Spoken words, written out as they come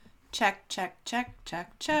Check, check, check,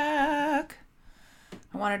 check, check.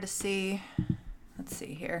 I wanted to see, let's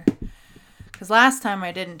see here. Because last time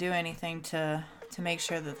I didn't do anything to make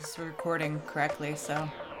sure that this is recording correctly, so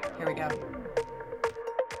here we go.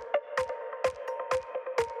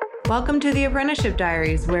 Welcome to the Apprenticeship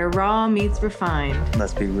Diaries, where raw meets refined.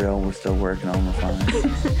 Let's be real, we're still working on refining.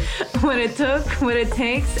 What it took, what it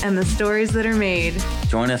takes, and the stories that are made.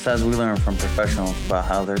 Join us as we learn from professionals about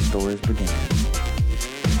how their stories began.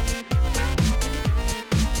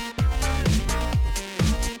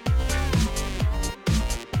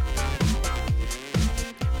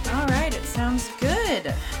 All right, it sounds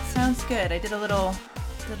good. Sounds good. I did a little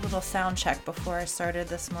sound check before I started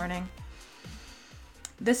this morning.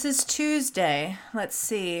 This is Tuesday. Let's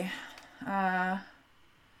see. It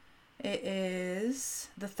is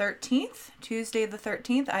the 13th, Tuesday the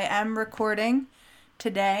 13th. I am recording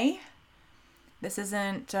today. This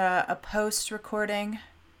isn't a post-recording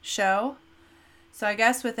show. So I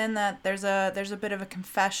guess within that, there's a bit of a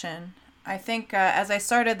confession. I think as I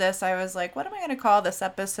started this, I was like, what am I going to call this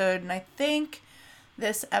episode? And I think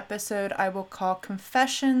this episode I will call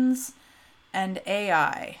Confessions and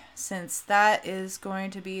AI, since that is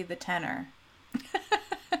going to be the tenor.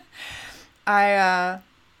 I'm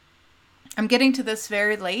getting to this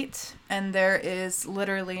very late, and there is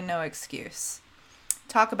literally no excuse.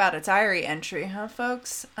 Talk about a diary entry, huh,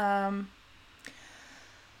 folks?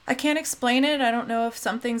 I can't explain it. I don't know if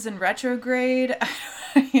something's in retrograde.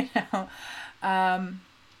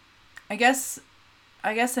 I guess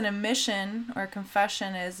an admission or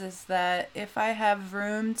confession is that if I have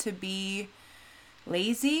room to be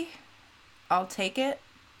lazy, I'll take it.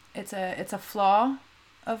 It's a flaw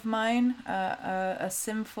of mine, a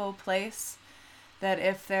sinful place, that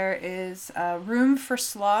if there is room for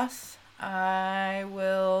sloth,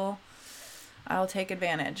 I'll take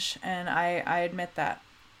advantage, and I admit that.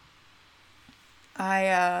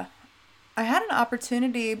 I had an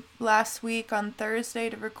opportunity last week on Thursday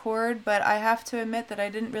to record, but I have to admit that I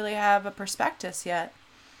didn't really have a prospectus yet.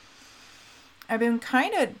 I've been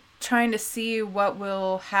kind of trying to see what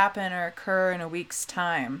will happen or occur in a week's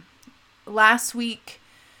time. Last week,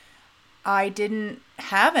 I didn't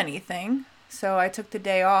have anything, so I took the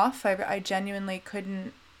day off. I genuinely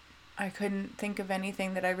couldn't think of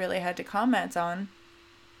anything that I really had to comment on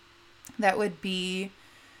that would be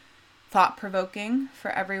thought-provoking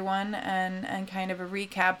for everyone and kind of a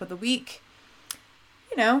recap of the week.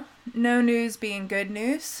 You know, no news being good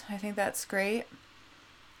news. I think that's great.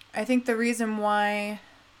 I think the reason why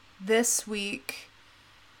this week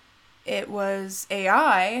it was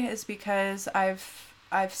AI is because I've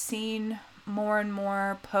seen more and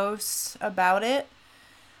more posts about it.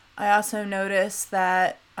 I also noticed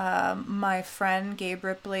that my friend Gabe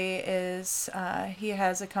Ripley he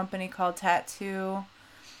has a company called Tattoo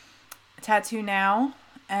Now,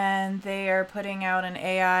 and they are putting out an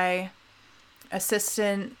AI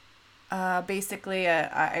assistant. Basically,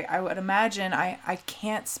 I would imagine, I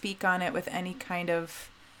can't speak on it with any kind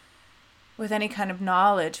of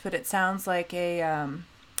knowledge, but it sounds like a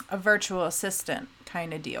virtual assistant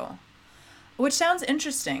kind of deal, which sounds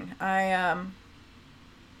interesting. I'll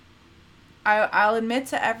admit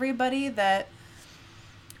to everybody that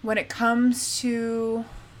when it comes to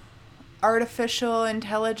artificial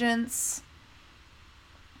intelligence,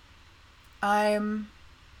 I'm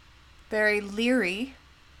very leery,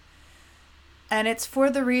 and it's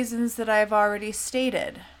for the reasons that I've already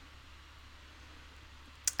stated.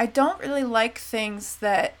 I don't really like things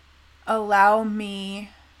that allow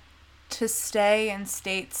me to stay in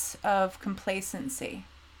states of complacency.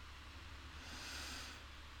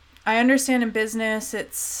 I understand in business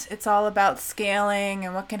it's all about scaling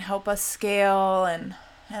and what can help us scale and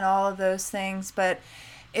all of those things, but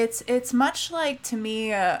it's much like, to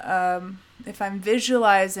me, if I'm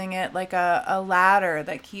visualizing it, like a ladder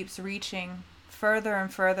that keeps reaching further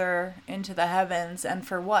and further into the heavens, and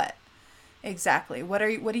for what exactly? What are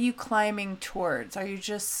you climbing towards? Are you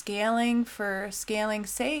just scaling for scaling's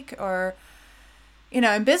sake? Or,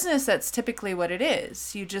 in business, that's typically what it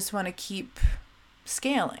is. You just want to keep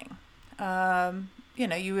scaling. You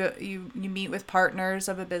meet with partners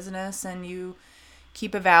of a business, and you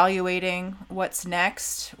keep evaluating what's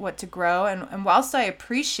next, what to grow. And whilst I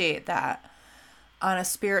appreciate that on a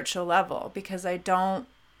spiritual level, because I don't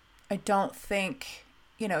think,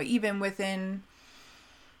 even within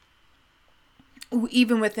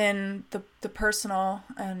the personal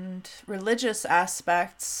and religious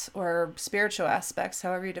aspects, or spiritual aspects,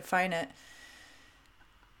 however you define it,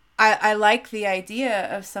 I like the idea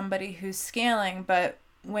of somebody who's scaling, but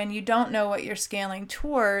when you don't know what you're scaling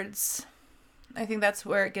towards, I think that's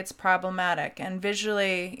where it gets problematic. And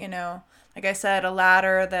visually, like I said, a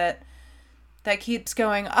ladder that keeps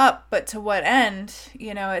going up, but to what end?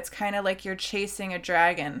 It's kind of like you're chasing a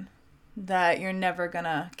dragon that you're never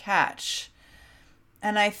gonna catch.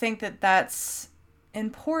 And I think that that's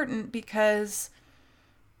important because,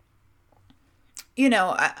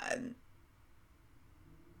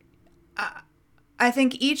 I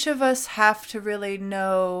think each of us have to really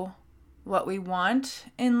know what we want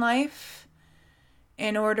in life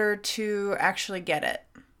in order to actually get it.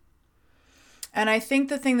 And I think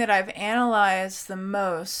the thing that I've analyzed the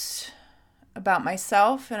most about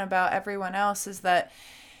myself and about everyone else is that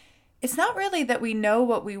it's not really that we know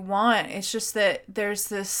what we want. It's just that there's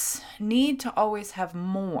this need to always have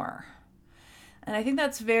more. And I think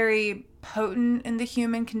that's very potent in the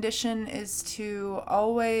human condition, is to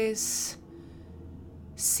always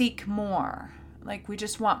seek more. Like, we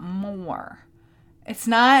just want more. It's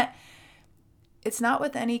not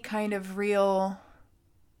with any kind of real,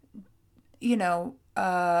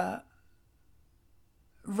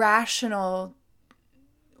 rational,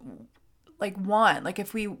 want. Like,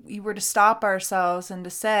 if we were to stop ourselves and to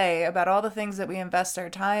say about all the things that we invest our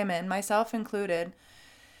time in, myself included,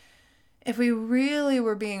 if we really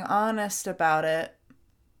were being honest about it,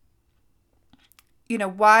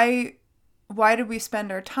 why do we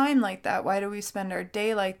spend our time like that? Why do we spend our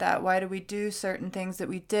day like that? Why do we do certain things that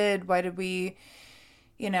we did? Why did we,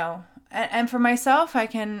 and for myself, I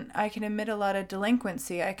can admit a lot of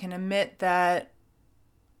delinquency. I can admit that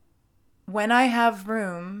when I have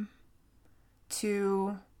room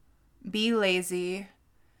to be lazy,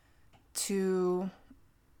 to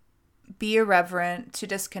be irreverent, to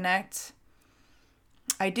disconnect,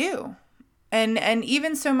 I do. And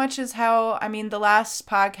even so much as how, the last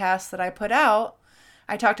podcast that I put out,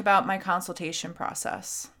 I talked about my consultation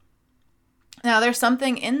process. Now, there's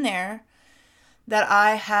something in there that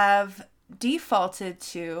I have defaulted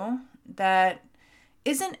to that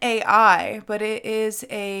isn't AI, but it is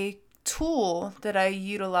a tool that I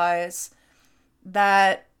utilize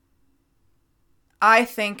that I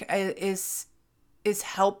think is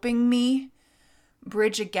helping me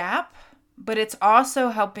bridge a gap, but it's also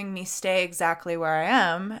helping me stay exactly where I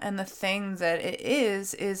am. And the thing that it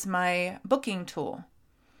is my booking tool.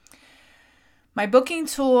 My booking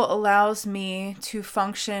tool allows me to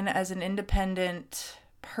function as an independent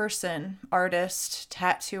person, artist,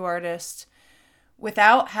 tattoo artist,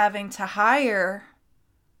 without having to hire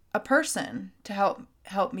a person to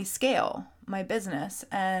help me scale my business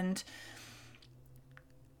and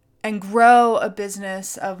grow a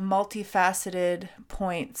business of multifaceted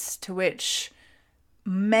points to which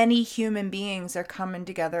many human beings are coming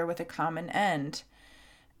together with a common end.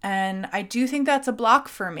 And I do think that's a block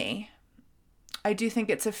for me. I do think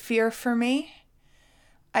it's a fear for me.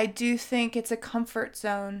 I do think it's a comfort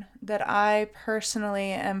zone that I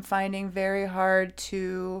personally am finding very hard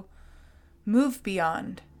to move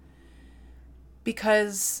beyond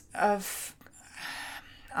because of,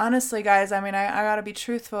 honestly, guys, I gotta be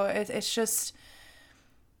truthful. It's just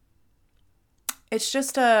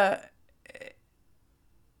a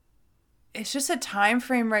time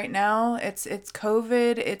frame right now. It's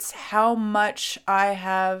COVID. It's how much I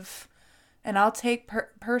have, and I'll take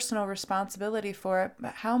personal responsibility for it,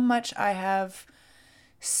 but how much I have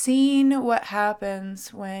seen what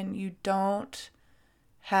happens when you don't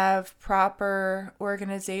have proper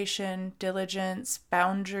organization, diligence,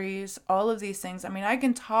 boundaries, all of these things. I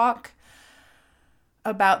can talk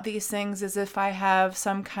about these things as if I have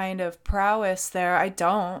some kind of prowess there. I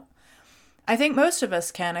don't. I think most of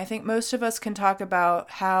us can. I think most of us can talk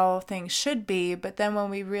about how things should be, but then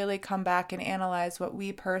when we really come back and analyze what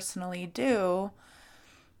we personally do,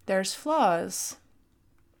 there's flaws.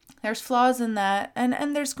 There's flaws in that,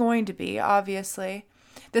 and there's going to be, obviously.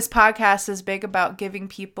 This podcast is big about giving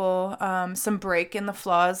people some break in the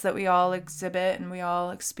flaws that we all exhibit and we all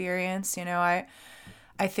experience. I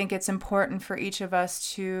think it's important for each of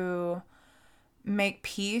us to make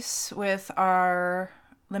peace with our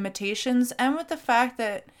limitations and with the fact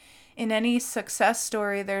that in any success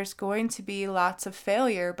story, there's going to be lots of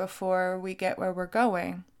failure before we get where we're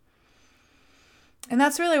going. And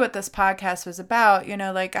that's really what this podcast was about.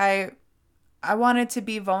 I wanted to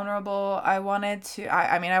be vulnerable. I wanted to,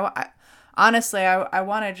 honestly, I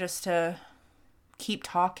wanted just to keep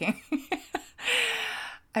talking.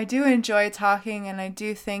 I do enjoy talking, and I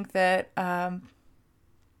do think that, that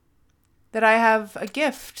I have a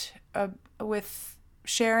gift with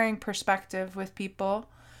sharing perspective with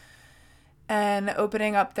people and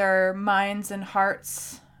opening up their minds and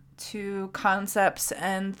hearts to concepts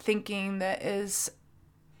and thinking that is,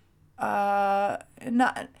 not,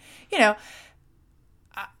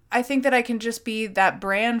 I think that I can just be that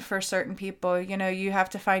brand for certain people. You know, you have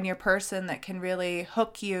to find your person that can really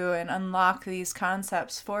hook you and unlock these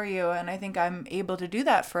concepts for you. And I think I'm able to do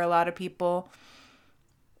that for a lot of people.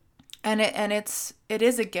 And it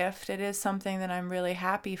is a gift. It is something that I'm really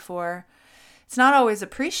happy for. It's not always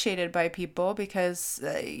appreciated by people because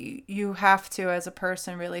you have to, as a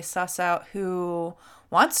person, really suss out who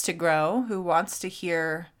wants to grow, who wants to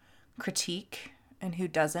hear critique, and who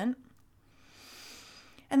doesn't.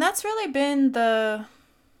 And that's really been the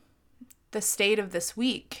state of this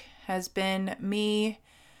week, has been me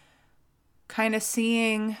kind of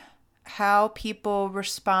seeing how people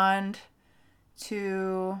respond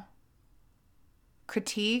to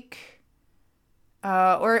critique,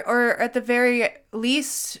 or at the very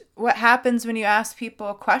least, what happens when you ask people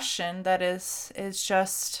a question that is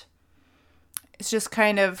just, it's just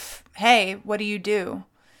kind of, hey, what do you do?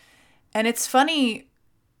 And it's funny,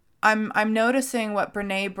 I'm noticing what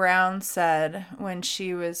Brené Brown said when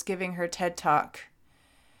she was giving her TED Talk.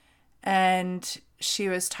 And she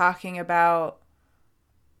was talking about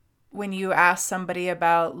when you ask somebody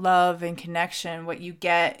about love and connection, what you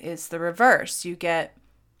get is the reverse. You get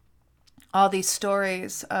all these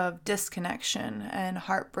stories of disconnection and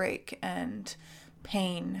heartbreak and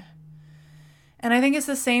pain. And I think it's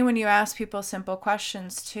the same when you ask people simple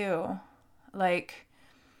questions too. Like,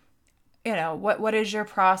 you know, what is your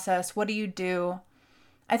process? What do you do?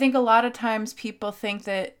 I think a lot of times people think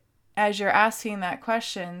that as you're asking that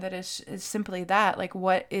question, that is simply that, like,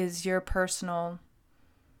 what is your personal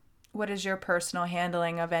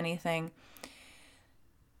handling of anything?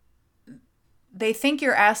 They think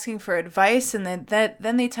you're asking for advice, and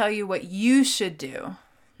then they tell you what you should do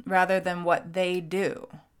rather than what they do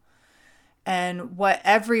and what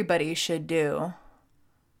everybody should do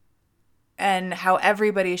and how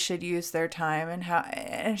everybody should use their time, and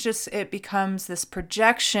it becomes this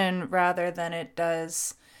projection rather than it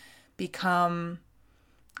does become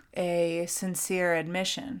a sincere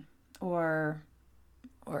admission or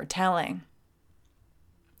telling.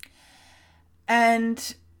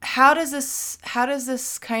 And how does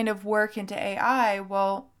this kind of work into AI?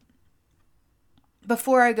 Well,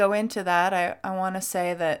 before I go into that, I want to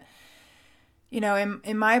say that, you know,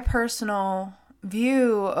 in my personal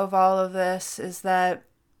view of all of this is that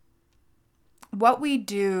what we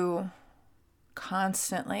do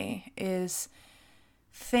constantly is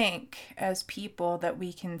think as people that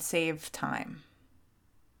we can save time,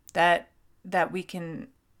 that we can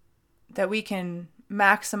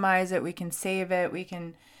maximize it, we can save it, we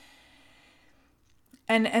can,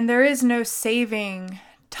 and there is no saving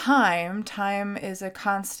time. Time is a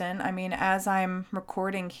constant. I mean, as I'm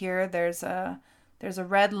recording here, there's a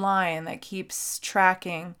red line that keeps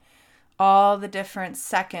tracking all the different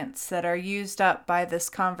seconds that are used up by this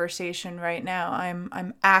conversation right now.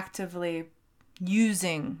 I'm actively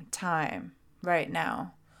using time right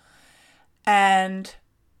now. And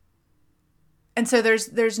so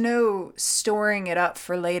there's no storing it up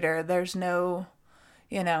for later. There's no,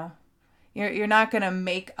 you know, you're not going to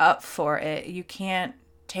make up for it. You can't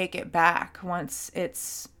take it back once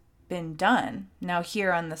it's been done. Now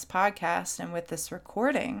here on this podcast and with this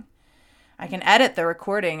recording, I can edit the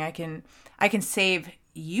recording. I can save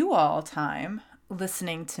you all time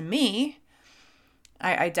listening to me.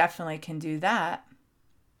 I definitely can do that.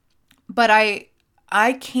 But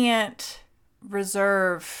I can't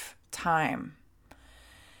reserve time.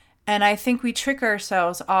 And I think we trick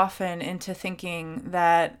ourselves often into thinking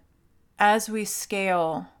that as we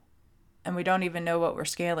scale, and we don't even know what we're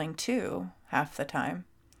scaling to half the time,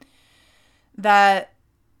 that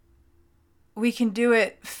we can do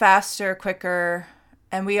it faster, quicker,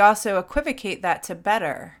 and we also equivocate that to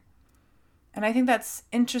better. And I think that's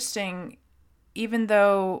interesting, even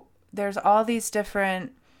though there's all these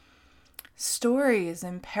different stories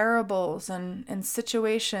and parables and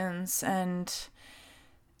situations, and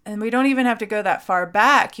we don't even have to go that far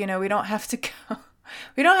back. You know, we don't have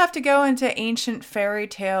to go into ancient fairy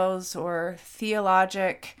tales or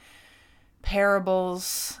theologic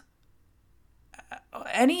parables,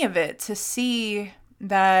 any of it, to see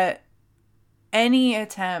that any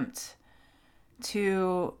attempt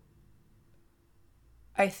to,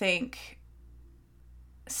 I think,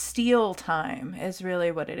 steal time is really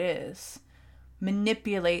what it is.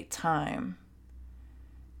 Manipulate time.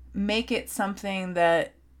 Make it something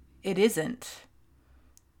that it isn't,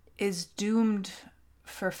 is doomed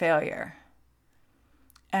for failure,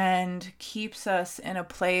 and keeps us in a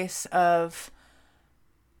place of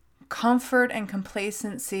comfort and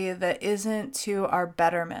complacency that isn't to our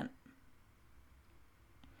betterment.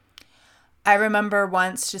 I remember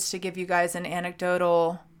once, just to give you guys an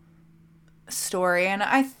anecdotal story, and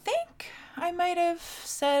I think I might have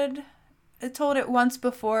told it once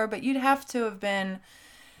before, but you'd have to have been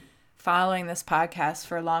following this podcast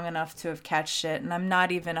for long enough to have catched it, and I'm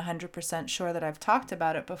not even 100% sure that I've talked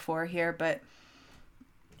about it before here, but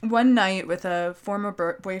one night with a former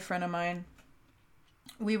boyfriend of mine,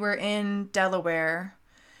 we were in Delaware,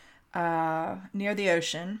 near the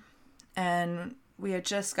ocean, and we had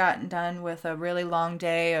just gotten done with a really long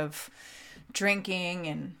day of drinking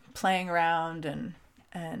and playing around and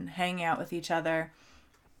hanging out with each other.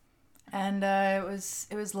 And it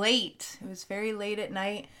was late. It was very late at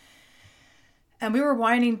night. And we were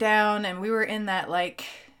winding down, and we were in that, like,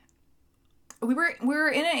 we were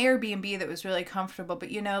in an Airbnb that was really comfortable,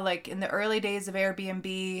 but like in the early days of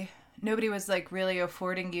Airbnb, nobody was like really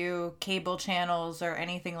affording you cable channels or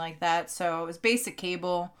anything like that. So it was basic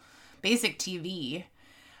cable, basic TV.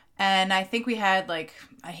 And I think we had like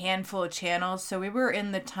a handful of channels. So we were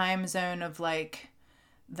in the time zone of like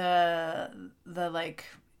the like,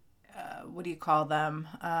 what do you call them?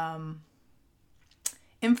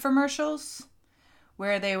 Infomercials,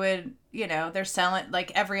 where they would, they're selling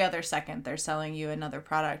like every other second, they're selling you another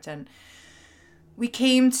product. And we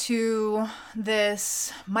came to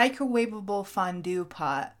this microwavable fondue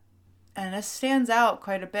pot. And it stands out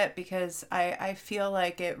quite a bit because I feel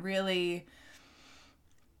like it really,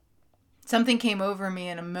 something came over me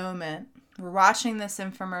in a moment. We're watching this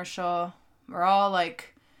infomercial. We're all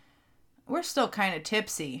like, we're still kind of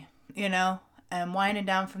tipsy, and winding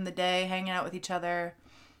down from the day, hanging out with each other,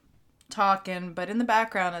 talking. But in the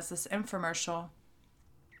background is this infomercial.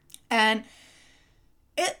 And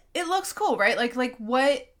it looks cool, right? Like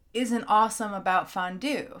what isn't awesome about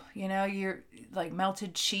fondue? You're like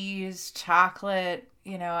melted cheese, chocolate,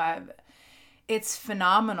 it's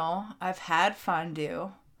phenomenal. I've had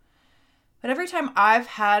fondue. But every time I've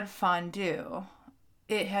had fondue,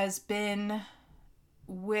 it has been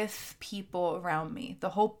with people around me. The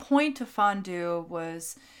whole point of fondue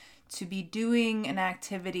was to be doing an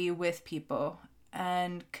activity with people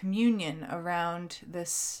and communion around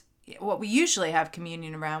this, what we usually have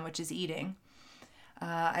communion around, which is eating.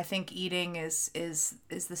 I think eating is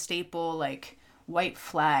the staple, like, white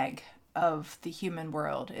flag of the human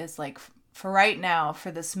world. Is like, for right now, for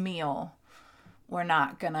this meal, we're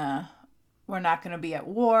not gonna be at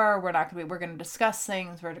war. We're gonna discuss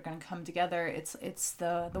things. We're gonna come together. It's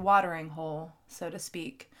the watering hole, so to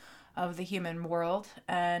speak, of the human world.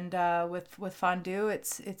 And with fondue,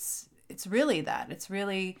 it's really that. It's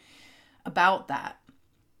really about that.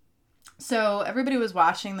 So everybody was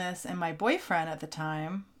watching this, and my boyfriend at the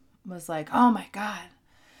time was like, "Oh my God,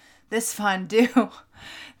 this fondue,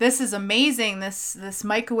 this is amazing, this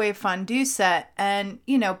microwave fondue set." And,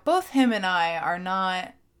 both him and I are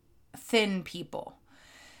not thin people.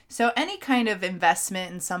 So any kind of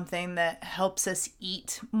investment in something that helps us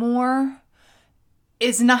eat more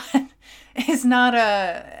is not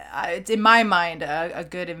in my mind, a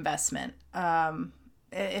good investment.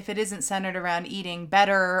 If it isn't centered around eating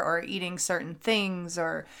better or eating certain things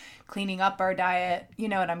or cleaning up our diet, you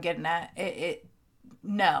know what I'm getting at.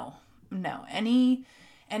 No. Any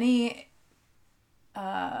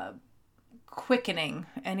quickening,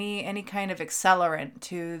 any kind of accelerant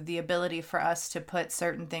to the ability for us to put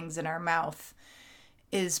certain things in our mouth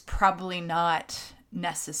is probably not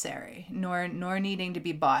necessary, nor needing to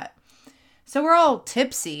be bought. So we're all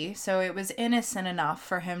tipsy, so it was innocent enough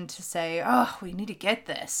for him to say, "Oh, we need to get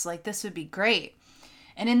this. Like, this would be great."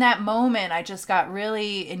 And in that moment, I just got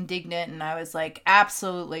really indignant, and I was like,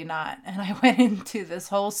 absolutely not. And I went into this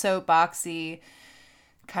whole soapboxy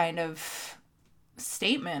kind of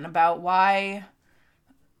statement about why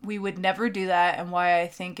we would never do that and why I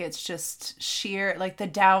think it's just sheer, like, the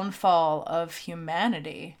downfall of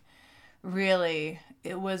humanity. Really,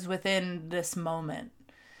 it was within this moment.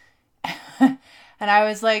 And I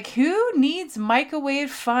was like, who needs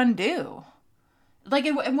microwave fondue? Like,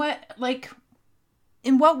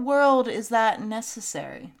 in what world is that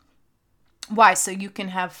necessary? Why? So you can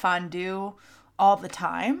have fondue all the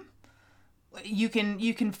time? You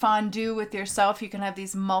can fondue with yourself. You can have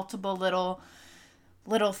these multiple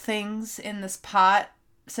little things in this pot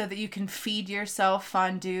so that you can feed yourself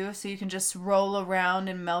fondue. So you can just roll around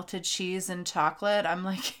in melted cheese and chocolate. I'm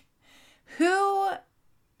like,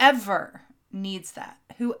 whoever needs that?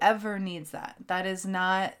 Whoever needs that? That is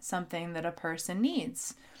not something that a person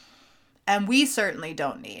needs. And we certainly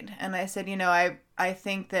don't need. And I said, I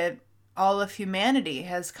think that all of humanity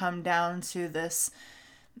has come down to this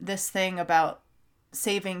thing about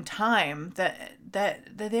saving time that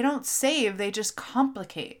they don't save, they just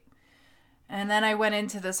complicate. And then I went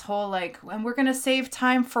into this whole and we're going to save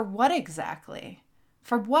time for what exactly?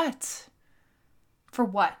 For what? For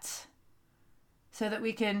what? So that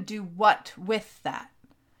we can do what with that?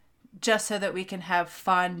 Just so that we can have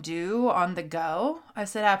fondue on the go? I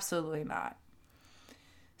said, absolutely not.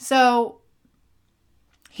 So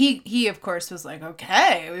he of course was like,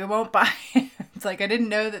 okay, we won't buy it. It's like, I didn't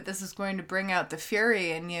know that this is going to bring out the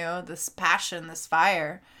fury in you, this passion, this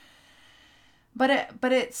fire. But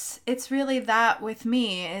it's really that with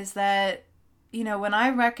me, is that, you know, when I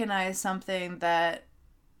recognize something that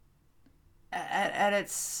at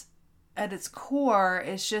its core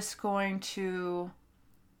is just going to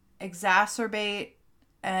exacerbate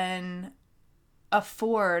and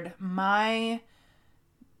afford my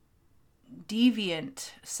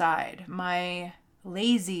deviant side, my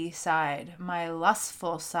lazy side, my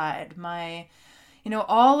lustful side, my, you know,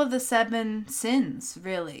 all of the 7 sins,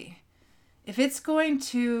 really. If it's going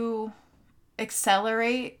to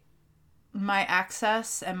accelerate my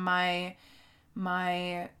access and my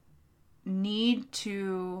need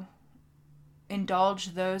to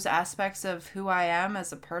indulge those aspects of who I am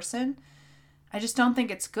as a person, I just don't think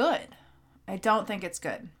it's good. I don't think it's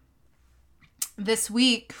good. This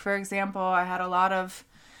week, for example, I had a lot of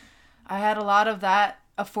that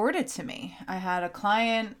afforded to me. I had a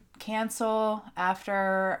client cancel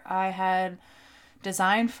after I had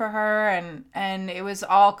designed for her, and it was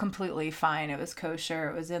all completely fine. It was kosher.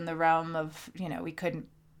 It was in the realm of, you know, we couldn't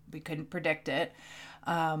predict it.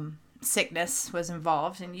 Sickness was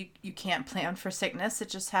involved, and you can't plan for sickness. It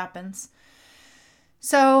just happens.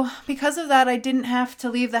 So because of that, I didn't have to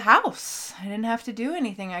leave the house. I didn't have to do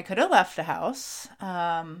anything. I could have left the house.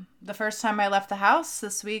 The first time I left the house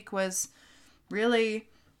this week was really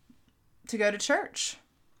to go to church.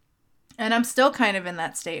 And I'm still kind of in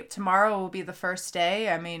that state. Tomorrow will be the first day.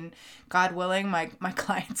 I mean, God willing, my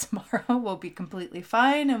client tomorrow will be completely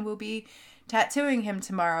fine, and we'll be tattooing him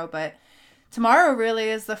tomorrow. But tomorrow really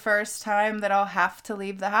is the first time that I'll have to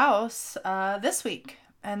leave the house this week.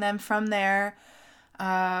 And then from there,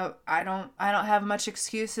 I don't have much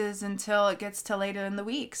excuses until it gets to later in the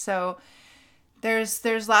week. So there's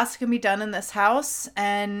lots that can be done in this house,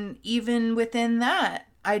 and even within that,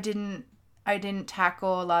 I didn't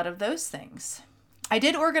tackle a lot of those things. I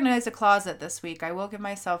did organize a closet this week. I will give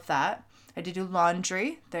myself that. I did do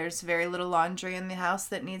laundry. There's very little laundry in the house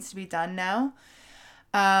that needs to be done now.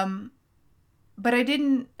 But I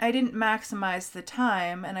didn't maximize the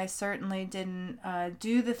time, and I certainly didn't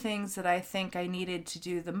do the things that I think I needed to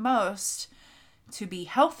do the most to be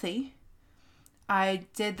healthy. I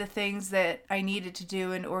did the things that I needed to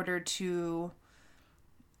do in order to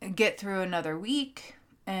get through another week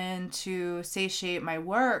and to satiate my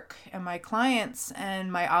work and my clients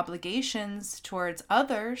and my obligations towards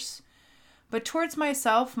others. But towards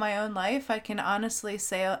myself, my own life, I can honestly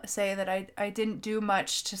say that I didn't do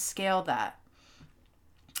much to scale that.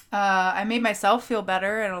 I made myself feel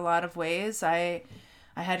better in a lot of ways. I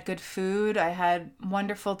had good food. I had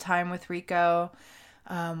wonderful time with Rico.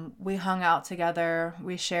 We hung out together.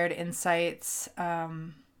 We shared insights.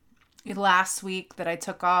 Last week that I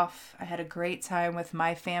took off, I had a great time with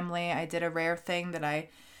my family. I did a rare thing that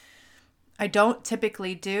I don't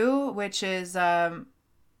typically do, which is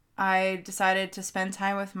I decided to spend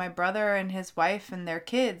time with my brother and his wife and their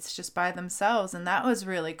kids just by themselves, and that was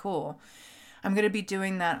really cool. I'm going to be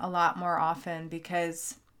doing that a lot more often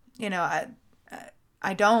because, you know,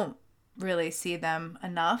 I don't really see them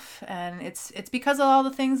enough, and it's because of all the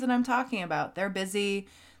things that I'm talking about. They're busy.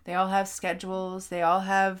 They all have schedules. They all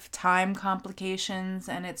have time complications,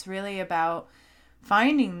 and it's really about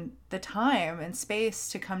finding the time and space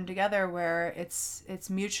to come together where it's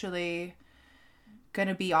mutually going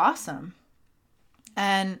to be awesome.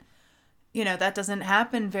 And, you know, that doesn't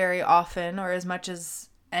happen very often or as much as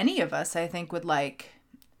any of us, I think, would like.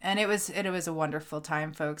 And it was a wonderful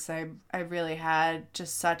time, folks. I really had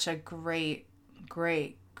just such a great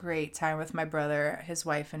time with my brother, his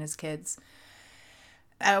wife, and his kids.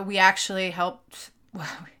 We actually helped.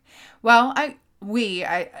 Well, I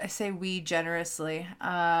say we generously.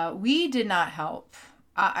 We did not help.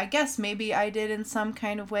 I guess maybe I did in some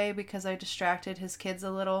kind of way because I distracted his kids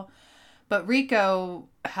a little. But Rico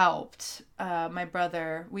helped. My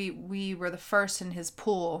brother. We were the first in his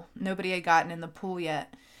pool. Nobody had gotten in the pool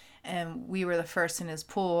yet, and we were the first in his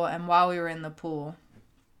pool. And while we were in the pool,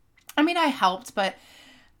 I mean, I helped, but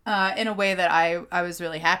in a way that I was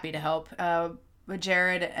really happy to help. With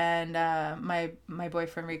Jared and my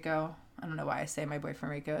boyfriend Rico. I don't know why I say my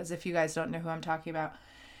boyfriend Rico, as if you guys don't know who I'm talking about.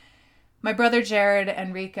 My brother Jared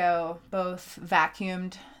and Rico both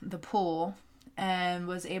vacuumed the pool and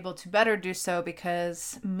was able to better do so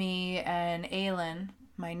because me and Aylin,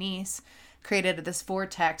 my niece, created this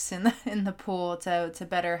vortex in the pool to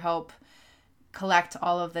better help collect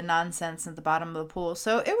all of the nonsense at the bottom of the pool.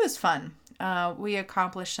 So it was fun. We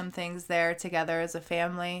accomplished some things there together as a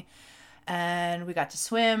family, and we got to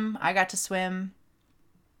swim. I got to swim.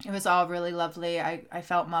 It was all really lovely. I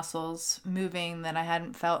felt muscles moving that I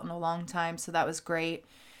hadn't felt in a long time, so that was great.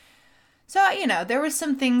 So, there were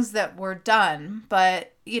some things that were done,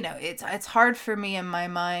 but, it's hard for me in my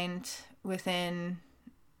mind within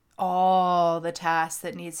all the tasks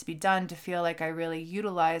that needs to be done to feel like I really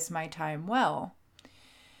utilize my time well.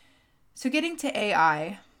 So getting to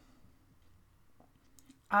AI,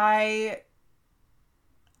 I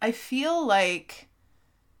feel like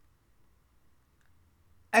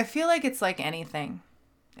it's like anything.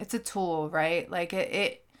 It's a tool, right? Like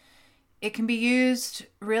it can be used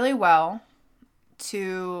really well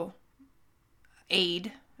to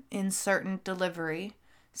aid in certain delivery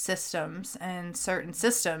systems and certain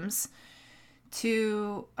systems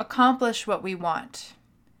to accomplish what we want.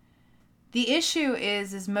 The issue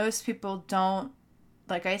is most people don't,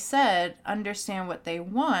 like I said, understand what they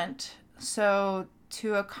want. So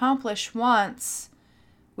to accomplish wants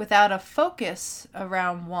without a focus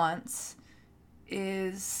around wants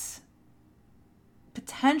is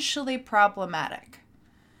potentially problematic,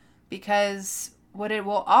 because what it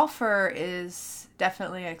will offer is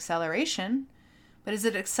definitely acceleration, but is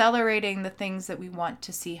it accelerating the things that we want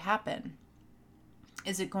to see happen?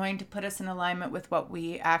 Is it going to put us in alignment with what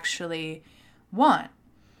we actually want?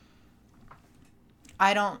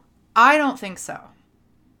 I don't think so.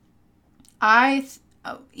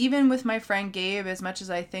 Even with my friend Gabe, as much as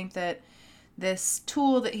I think that this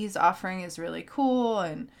tool that he's offering is really cool,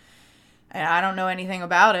 and I don't know anything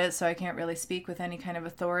about it, so I can't really speak with any kind of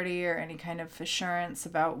authority or any kind of assurance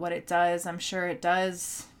about what it does. I'm sure it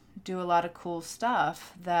does do a lot of cool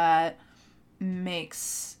stuff that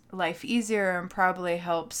makes life easier and probably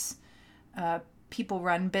helps people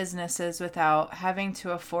run businesses without having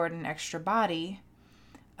to afford an extra body.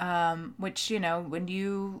 Which, when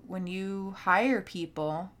you hire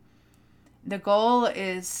people, the goal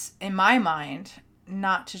is, in my mind,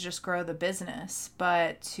 not to just grow the business,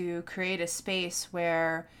 but to create a space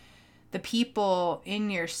where the people in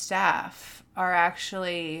your staff are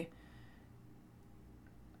actually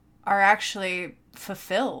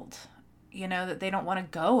fulfilled, that they don't want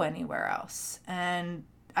to go anywhere else. And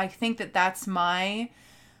I think that that's my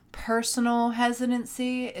personal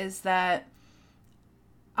hesitancy, is that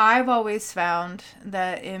I've always found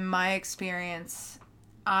that in my experience,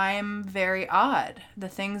 I'm very odd. The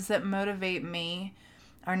things that motivate me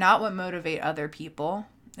are not what motivate other people,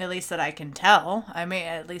 at least that I can tell. I mean,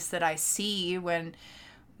 at least that I see when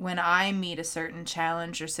I meet a certain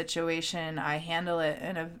challenge or situation, I handle it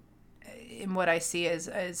in what I see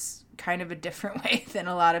as kind of a different way than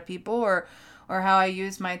a lot of people, or how I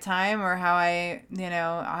use my time, or how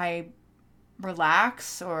I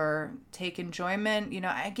relax or take enjoyment.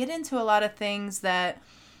 I get into a lot of things that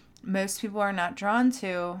most people are not drawn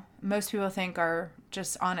to. Most people think are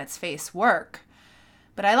just on its face work.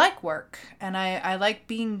 But I like work, and I like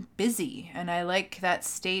being busy, and I like that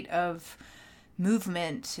state of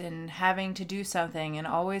movement and having to do something and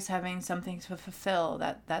always having something to fulfill.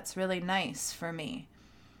 That's really nice for me.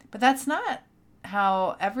 But that's not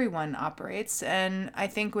how everyone operates. And I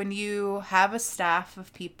think when you have a staff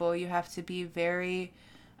of people, you have to be very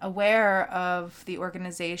aware of the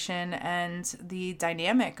organization and the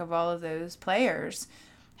dynamic of all of those players,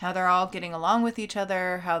 how they're all getting along with each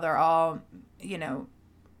other, how they're all,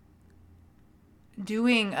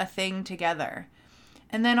 doing a thing together.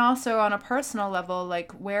 And then also on a personal level,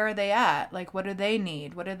 like, where are they at? Like, what do they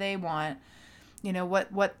need? What do they want?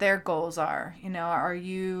 What their goals are. Are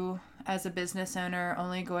you, as a business owner,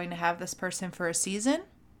 only going to have this person for a season?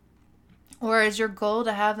 Or is your goal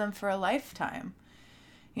to have them for a lifetime?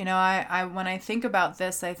 I when I think about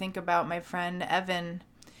this, I think about my friend Evan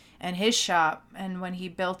and his shop, and when he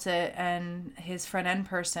built it, and his front end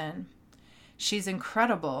person. She's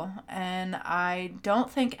incredible. And I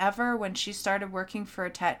don't think ever when she started working for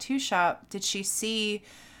a tattoo shop did she see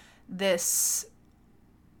this,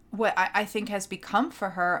 what I think has become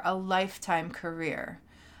for her a lifetime career,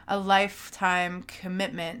 a lifetime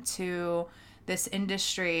commitment to this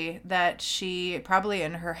industry that she probably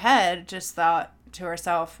in her head just thought to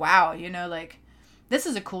herself, wow, this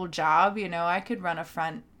is a cool job. I could run a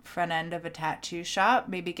front end of a tattoo shop,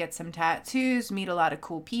 maybe get some tattoos, meet a lot of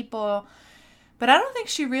cool people. But I don't think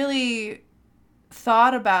she really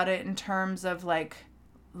thought about it in terms of like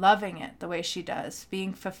loving it the way she does,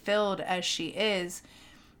 being fulfilled as she is.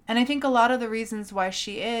 And I think a lot of the reasons why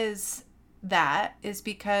she is that is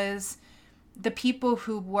because the people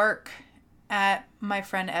who work at my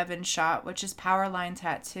friend Evan's shop, which is Powerline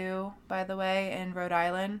Tattoo, by the way, in Rhode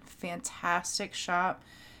Island. Fantastic shop.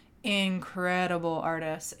 Incredible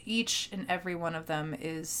artists. Each and every one of them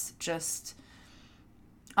is just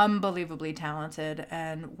unbelievably talented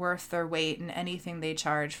and worth their weight in anything they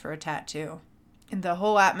charge for a tattoo. And the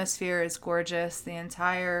whole atmosphere is gorgeous. The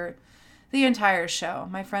entire show.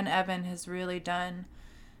 My friend Evan has really done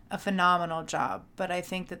a phenomenal job. But I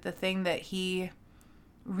think that the thing that he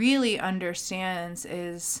really understands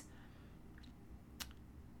is,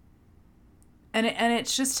 and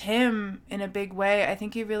it's just him in a big way. I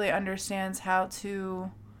think he really understands how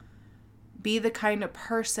to be the kind of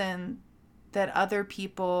person that other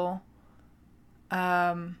people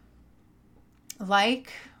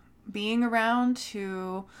like being around,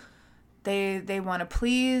 who they want to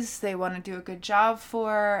please, they want to do a good job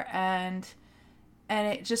for, and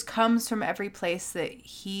it just comes from every place that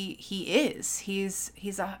he is. He's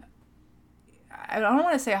a, I don't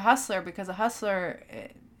want to say a hustler, because a hustler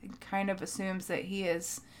kind of assumes that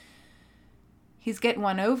he's getting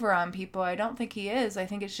one over on people. I don't think he is. I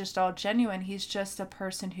think it's just all genuine. He's just a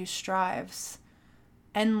person who strives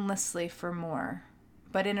endlessly for more,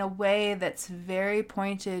 but in a way that's very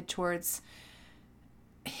pointed towards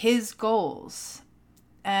his goals.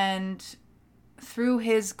 And through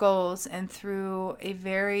his goals and through a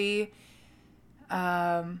very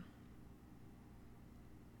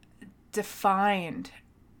defined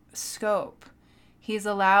scope, he's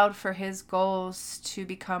allowed for his goals to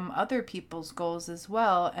become other people's goals as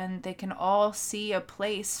well, and they can all see a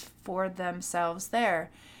place for themselves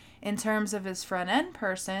there. In terms of his front end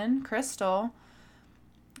person, Crystal,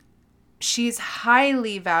 she's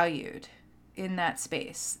highly valued in that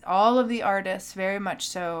space. All of the artists, very much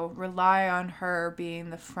so, rely on her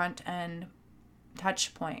being the front end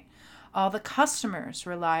touch point. All the customers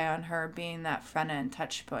rely on her being that front end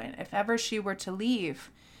touch point. If ever she were to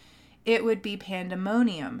leave, it would be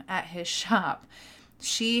pandemonium at his shop.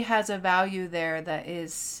 She has a value there that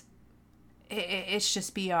is, it's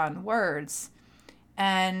just beyond words.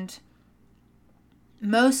 And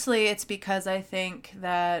mostly it's because I think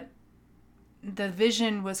that the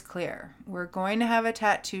vision was clear. We're going to have a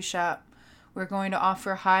tattoo shop. We're going to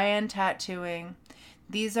offer high-end tattooing.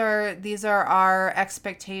 These are our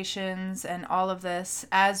expectations, and all of this.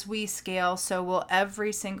 As we scale, so will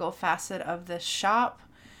every single facet of this shop.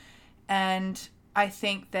 And I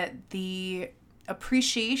think that the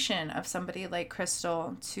appreciation of somebody like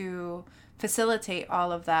Crystal to facilitate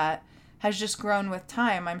all of that has just grown with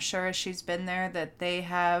time. I'm sure as she's been there that they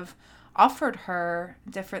have offered her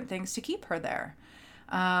different things to keep her there.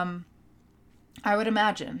 I would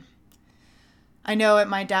imagine. I know at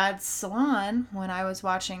my dad's salon, when I was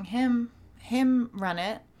watching him run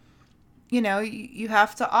it, you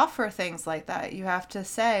have to offer things like that. You have to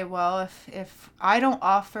say, well, if I don't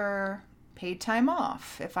offer paid time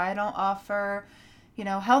off, if I don't offer,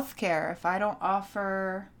 health care, if I don't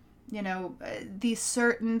offer, these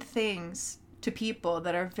certain things to people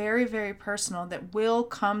that are very, very personal, that will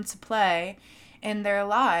come to play in their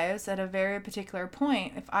lives at a very particular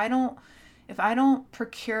point. If I don't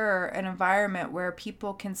procure an environment where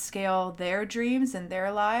people can scale their dreams and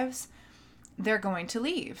their lives, they're going to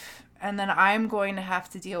leave. And then I'm going to have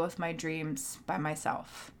to deal with my dreams by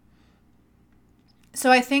myself.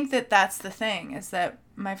 So I think that that's the thing, is that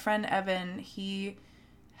my friend Evan, he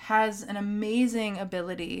has an amazing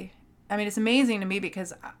ability. I mean, it's amazing to me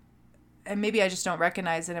because, and maybe I just don't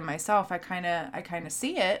recognize it in myself. I kind of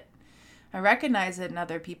see it. I recognize it in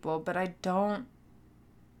other people, but I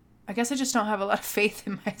guess I just don't have a lot of faith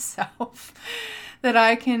in myself that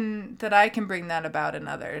I can bring that about in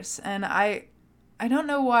others. And I don't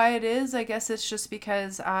know why it is. I guess it's just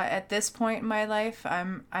because at this point in my life,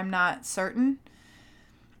 I'm not certain.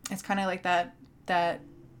 It's kind of like that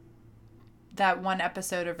one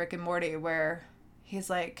episode of Rick and Morty where he's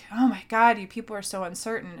like, oh my God, you people are so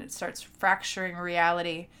uncertain. It starts fracturing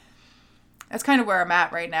reality. That's kind of where I'm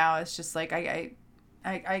at right now. It's just like, I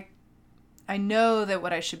know that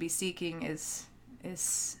what I should be seeking is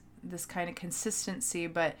this kind of consistency,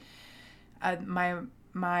 but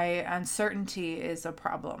my uncertainty is a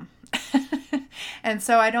problem. And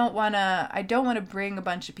so I don't want to bring a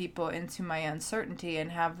bunch of people into my uncertainty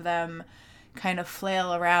and have them kind of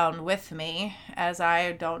flail around with me as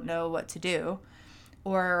I don't know what to do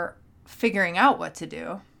or figuring out what to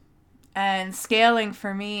do. And scaling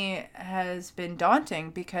for me has been daunting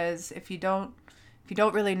because if you don't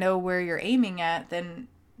really know where you're aiming at, then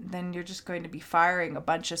you're just going to be firing a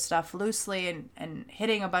bunch of stuff loosely and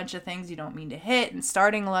hitting a bunch of things you don't mean to hit and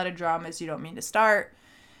starting a lot of dramas you don't mean to start.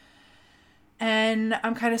 And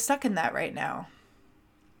I'm kind of stuck in that right now.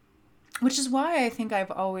 which is why I think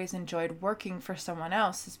I've always enjoyed working for someone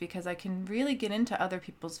else, is because I can really get into other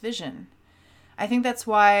people's vision. I think that's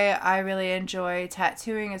why I really enjoy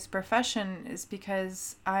tattooing as a profession, is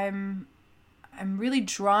because I'm really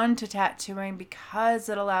drawn to tattooing because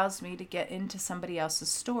it allows me to get into somebody else's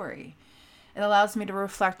story. It allows me to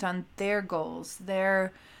reflect on their goals,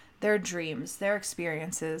 their dreams, their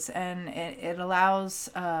experiences, and it allows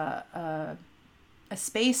a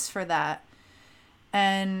space for that.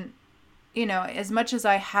 And, you know, as much as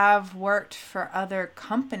I have worked for other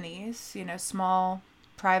companies, you know, small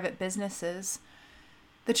private businesses,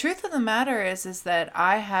 the truth of the matter is that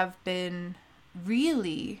I have been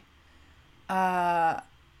really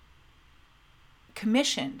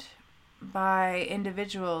commissioned by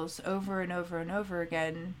individuals over and over and over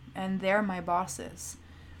again, and they're my bosses.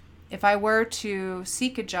 If I were to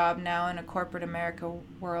seek a job now in a corporate America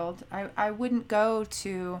world, I wouldn't go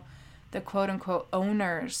to the quote-unquote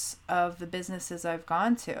owners of the businesses I've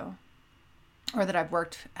gone to, or that I've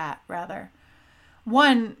worked at, rather.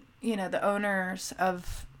 One, you know, the owners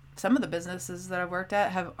of some of the businesses that I've worked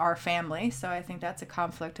at are family, so I think that's a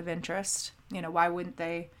conflict of interest. You know, why wouldn't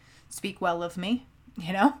they speak well of me?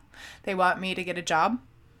 You know, they want me to get a job.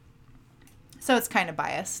 So it's kind of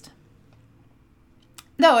biased.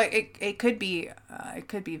 No, it could be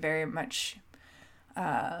very much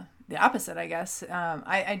the opposite, I guess.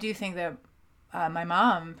 I do think that my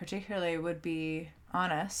mom particularly would be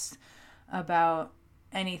honest about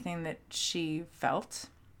anything that she felt,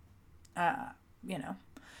 you know,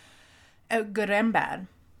 good and bad.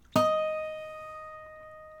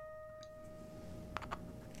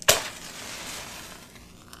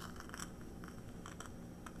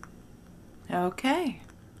 Okay.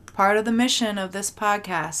 Part of the mission of this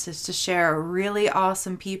podcast is to share really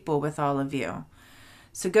awesome people with all of you.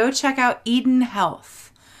 So go check out Eden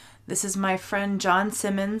Health. This is my friend John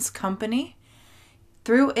Simmons' company.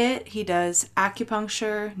 Through it, he does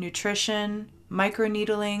acupuncture, nutrition,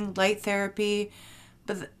 microneedling, light therapy,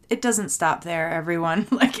 but it doesn't stop there, everyone.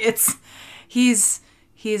 He's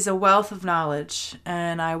a wealth of knowledge,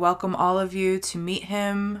 and I welcome all of you to meet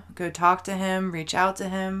him, go talk to him, reach out to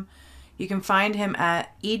him. You can find him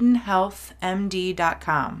at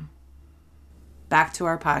EdenHealthMD.com. Back to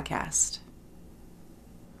our podcast.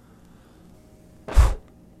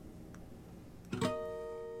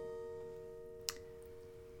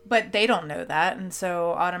 But they don't know that, and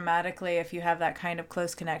so automatically, if you have that kind of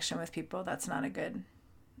close connection with people, that's not a good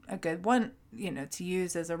one, you know, to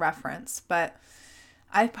use as a reference. But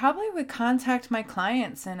I probably would contact my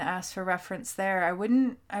clients and ask for reference there. I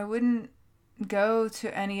wouldn't go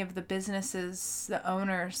to any of the businesses, the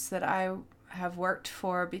owners that I have worked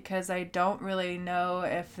for, because I don't really know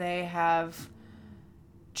if they have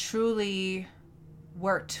truly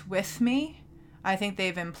worked with me. I think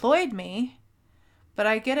they've employed me, but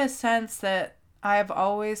I get a sense that I've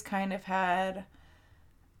always kind of had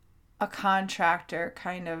a contractor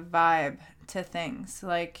kind of vibe to things.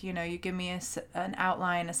 Like, you know, you give me an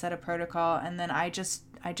outline, a set of protocol, and then I just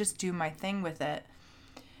do my thing with it.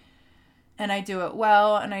 And I do it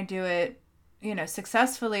well, and I do it, you know,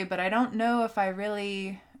 successfully, but I don't know if I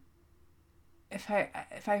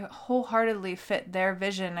wholeheartedly fit their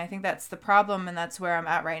vision. I think that's the problem, and that's where I'm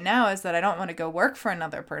at right now, is that I don't want to go work for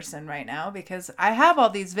another person right now, because I have all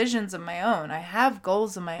these visions of my own. I have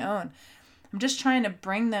goals of my own. I'm just trying to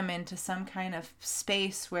bring them into some kind of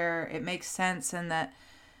space where it makes sense, and that,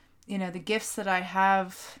 you know, the gifts that I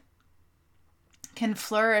have can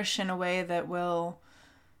flourish in a way that will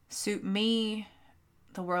suit me,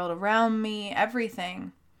 the world around me,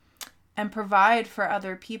 everything, and provide for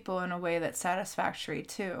other people in a way that's satisfactory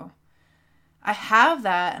too. I have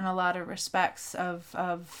that in a lot of respects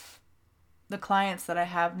of the clients that I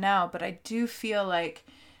have now, but I do feel like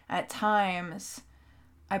at times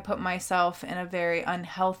I put myself in a very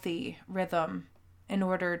unhealthy rhythm in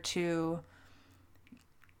order to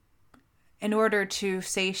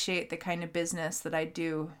satiate the kind of business that I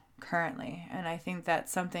do currently. And I think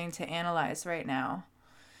that's something to analyze right now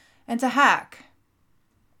and to hack.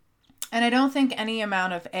 And I don't think any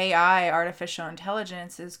amount of AI, artificial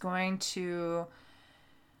intelligence, is going to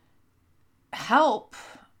help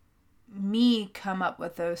me come up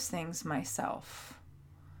with those things myself.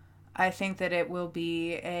 I think that it will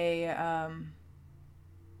be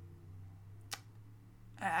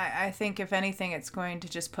I think if anything, it's going to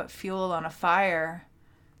just put fuel on a fire.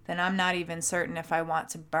 Then I'm not even certain if I want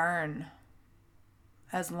to burn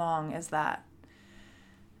as long as that.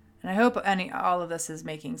 And I hope all of this is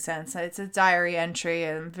making sense. It's a diary entry,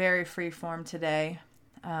 and I'm very freeform today.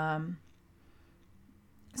 So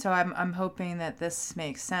I'm hoping that this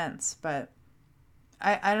makes sense. But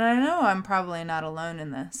I don't know, I'm probably not alone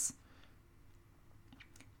in this.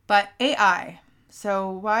 But AI. So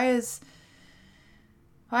why is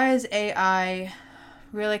AI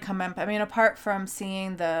really coming? I mean, apart from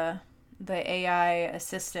seeing the AI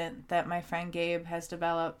assistant that my friend Gabe has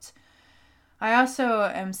developed, I also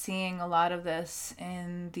am seeing a lot of this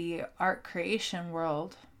in the art creation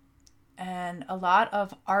world. And a lot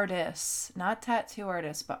of artists, not tattoo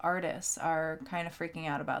artists, but artists are kind of freaking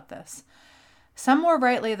out about this. Some more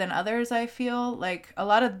rightly than others, I feel. Like a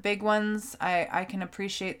lot of the big ones, I can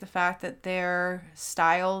appreciate the fact that their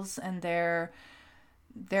styles and their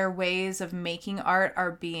ways of making art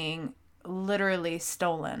are being literally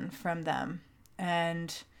stolen from them.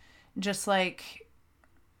 And just like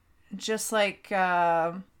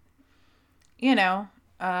algorithms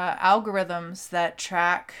that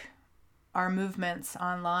track our movements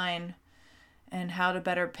online and how to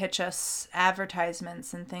better pitch us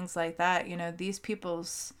advertisements and things like that. These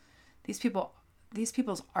people's artwork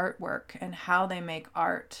and how they make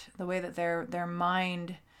art, the way that their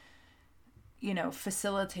mind,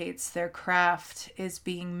 facilitates their craft, is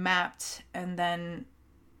being mapped and then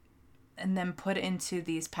put into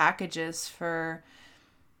these packages for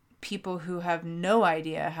people who have no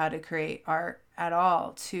idea how to create art at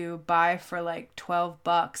all to buy for like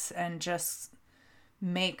 $12 and just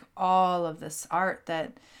make all of this art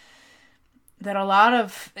that a lot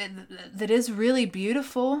of that is really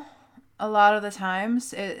beautiful. A lot of the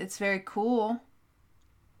times it's very cool,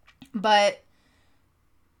 but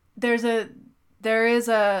there is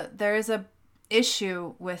a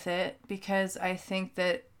issue with it, because I think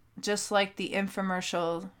that just like the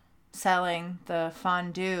infomercial selling the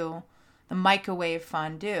fondue, the microwave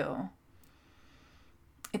fondue,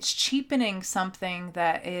 it's cheapening something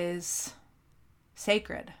that is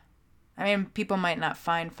sacred. I mean, people might not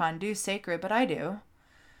find fondue sacred, but I do.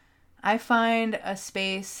 I find a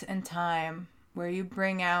space and time where you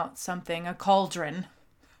bring out something, a cauldron,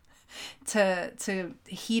 to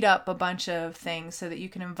heat up a bunch of things so that you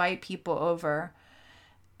can invite people over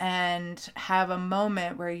and have a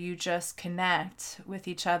moment where you just connect with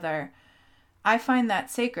each other. I find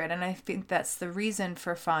that sacred, and I think that's the reason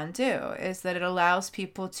for fondue, is that it allows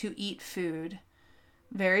people to eat food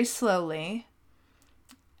very slowly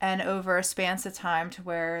and over a span of time, to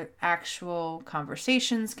where actual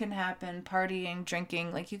conversations can happen, partying,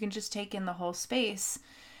 drinking. Like, you can just take in the whole space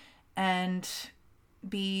and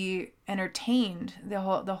be entertained the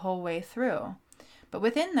whole way through. But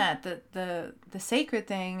within that, the sacred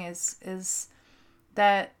thing is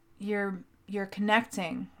that you're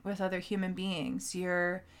connecting with other human beings.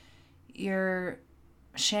 You're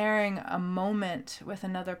sharing a moment with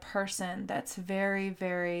another person that's very,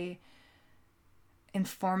 very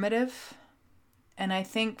informative, and I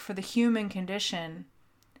think for the human condition,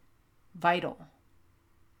 vital.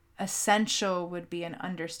 Essential would be an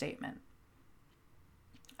understatement.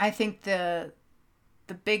 I think the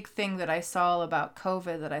big thing that I saw about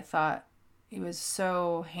COVID that I thought it was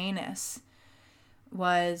so heinous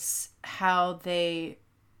was how they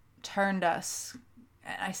turned us.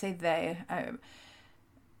 I say that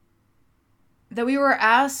we were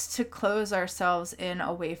asked to close ourselves in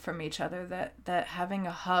away from each other, that having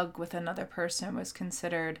a hug with another person was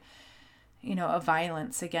considered, a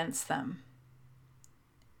violence against them.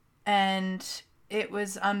 And it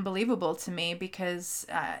was unbelievable to me, because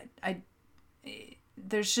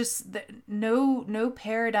there's just no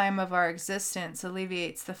paradigm of our existence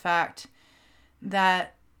alleviates the fact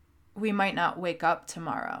that we might not wake up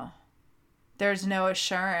tomorrow. There's no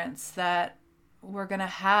assurance that we're going to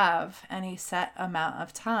have any set amount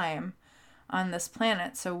of time on this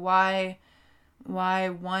planet. So why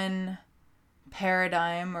one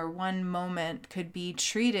paradigm or one moment could be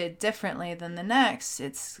treated differently than the next?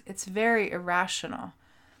 It's very irrational.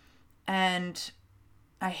 And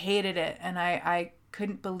I hated it, and I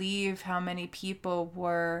couldn't believe how many people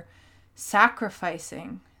were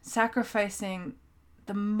sacrificing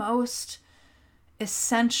the most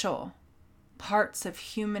essential parts of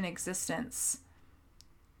human existence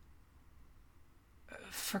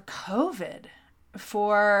for COVID,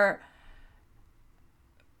 for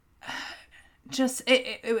just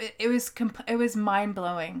it was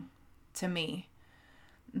mind-blowing to me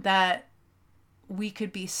that we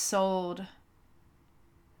could be sold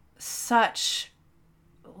such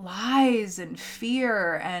lies and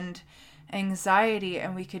fear and anxiety,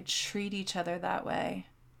 and we could treat each other that way.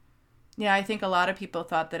 I think a lot of people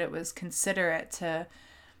thought that it was considerate to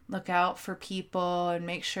look out for people and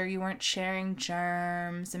make sure you weren't sharing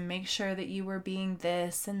germs and make sure that you were being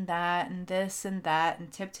this and that and this and that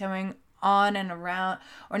and tiptoeing on and around,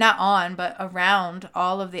 or not on, but around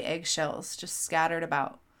all of the eggshells just scattered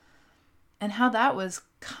about. And how that was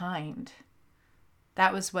kind.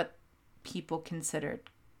 That was what people considered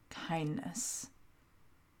kindness.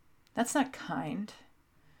 That's not kind.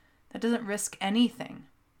 That doesn't risk anything.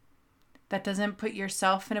 That doesn't put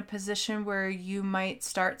yourself in a position where you might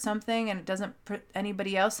start something, and it doesn't put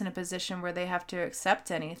anybody else in a position where they have to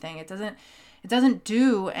accept anything. It doesn't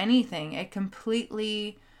do anything. It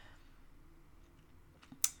completely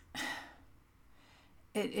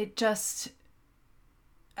it just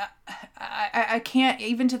I can't,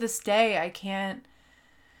 even to this day, I can't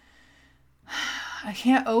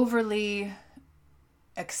overly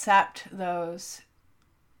accept those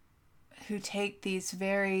who take these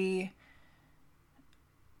very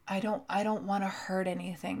I don't want to hurt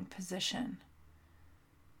anything position.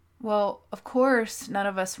 Well, of course, none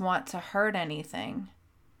of us want to hurt anything.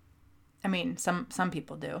 I mean, some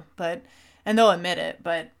people do, but, and they'll admit it,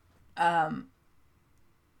 but,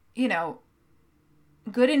 you know,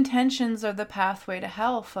 good intentions are the pathway to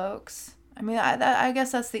hell, folks. I mean, I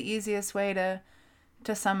guess that's the easiest way to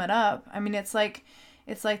sum it up. I mean, it's like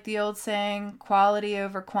the old saying, quality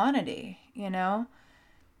over quantity, you know?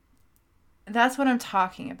 That's what I'm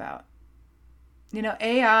talking about. You know,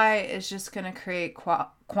 AI is just going to create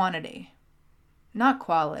quantity, not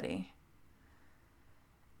quality.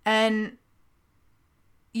 And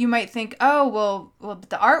you might think, oh, well,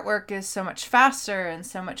 the artwork is so much faster and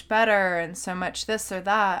so much better and so much this or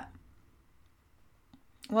that.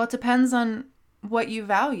 Well, it depends on what you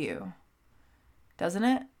value, doesn't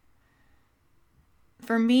it?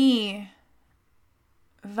 For me,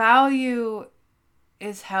 value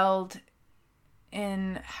is held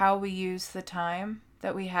in how we use the time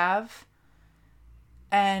that we have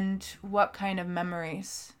and what kind of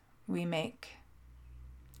memories we make.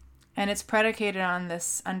 And it's predicated on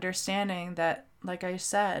this understanding that, like I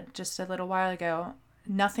said just a little while ago,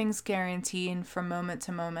 nothing's guaranteed from moment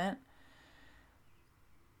to moment.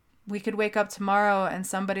 We could wake up tomorrow and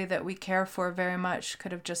somebody that we care for very much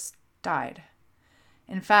could have just died.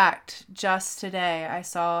 In fact, just today I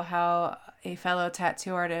saw how a fellow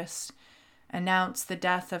tattoo artist announced the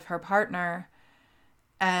death of her partner,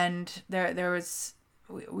 and there was,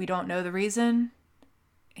 we don't know the reason.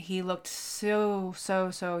 He looked so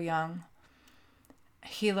young.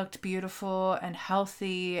 He looked beautiful and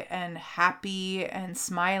healthy and happy and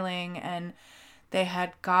smiling, and they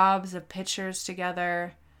had gobs of pictures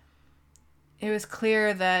together. It was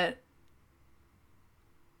clear that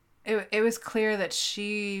it was clear that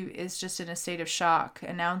she is just in a state of shock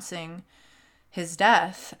announcing his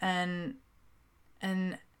death, and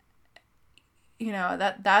you know,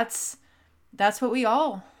 that's what we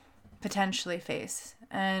all potentially face.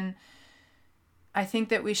 And I think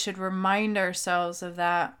that we should remind ourselves of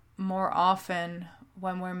that more often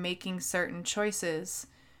when we're making certain choices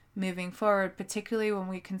moving forward, particularly when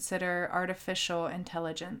we consider artificial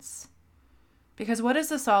intelligence. Because what is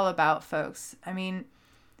this all about, folks? I mean,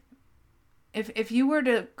 if you were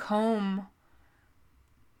to comb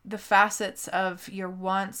the facets of your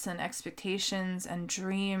wants and expectations and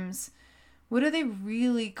dreams, what do they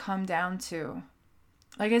really come down to?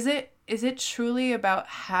 Like, is it truly about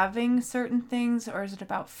having certain things, or is it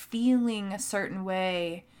about feeling a certain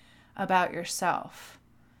way about yourself?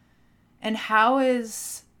 And how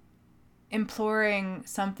is imploring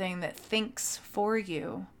something that thinks for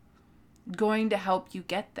you going to help you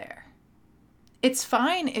get there? It's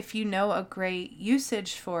fine if you know a great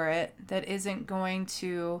usage for it that isn't going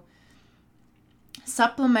to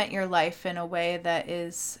supplement your life in a way that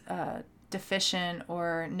is deficient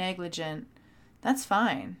or negligent. That's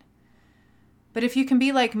fine. But if you can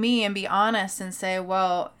be like me and be honest and say,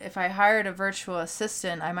 well, if I hired a virtual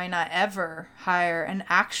assistant, I might not ever hire an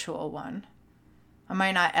actual one. I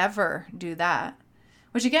might not ever do that.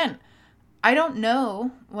 Which, again, I don't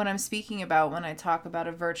know what I'm speaking about when I talk about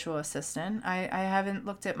a virtual assistant. I haven't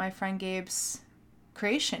looked at my friend Gabe's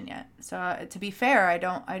creation yet. So to be fair, I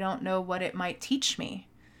don't know what it might teach me.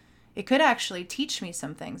 It could actually teach me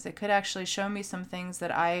some things. It could actually show me some things that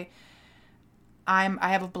I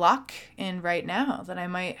have a block in right now, that I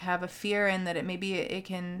might have a fear in, that it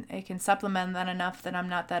can supplement that enough that I'm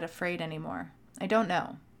not that afraid anymore. I don't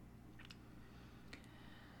know.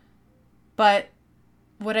 But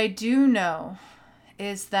what I do know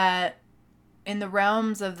is that in the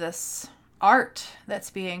realms of this art that's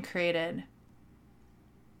being created,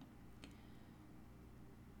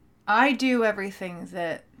 I do everything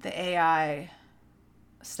that the AI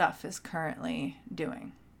stuff is currently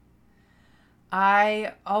doing.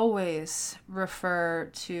 I always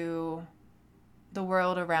refer to the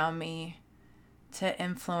world around me to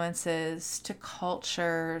influences, to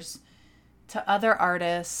cultures, to other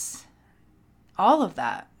artists, all of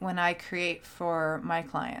that when I create for my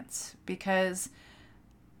clients, because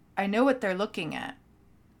I know what they're looking at,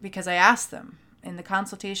 because I ask them. In the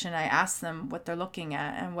consultation, I ask them what they're looking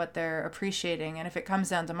at and what they're appreciating. And if it comes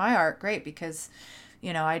down to my art, great, because,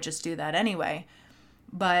 I just do that anyway.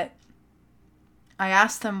 But I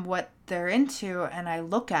ask them what they're into, and I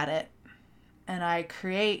look at it, and I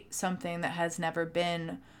create something that has never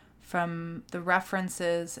been from the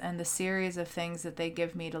references and the series of things that they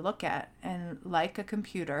give me to look at. And like a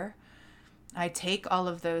computer, I take all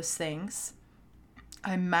of those things,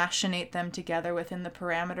 I machinate them together within the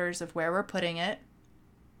parameters of where we're putting it.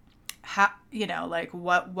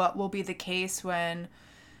 What will be the case when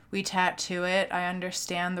we tattoo it? I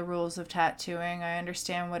understand the rules of tattooing. I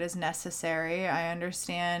understand what is necessary. I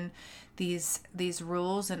understand these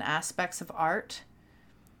rules and aspects of art.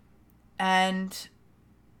 And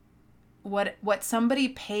what somebody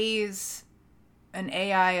pays an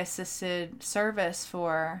AI assisted service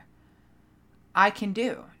for, I can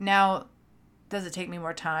do. Now, does it take me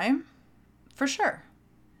more time? For sure.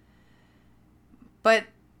 But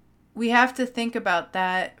we have to think about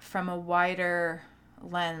that from a wider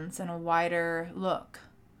lens and a wider look.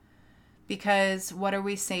 Because what are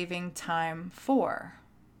we saving time for?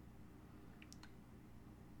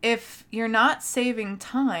 If you're not saving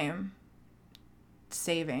time,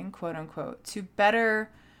 quote unquote, to better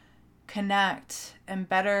connect and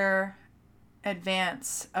better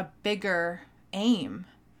advance a bigger aim,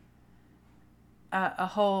 a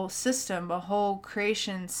whole system, a whole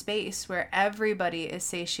creation space where everybody is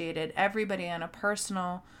satiated, everybody on a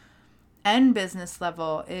personal and business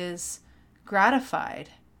level is gratified,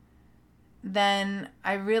 then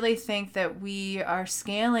I really think that we are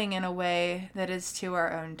scaling in a way that is to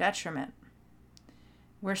our own detriment.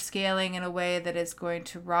 We're scaling in a way that is going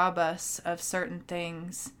to rob us of certain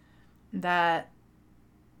things that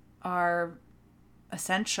are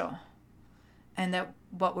essential and that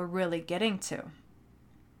what we're really getting to.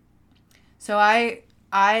 So I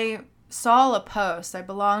saw a post. I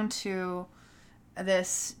belong to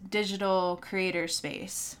this digital creator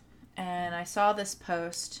space, and I saw this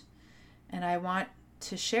post, and I want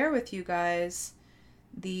to share with you guys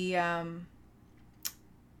the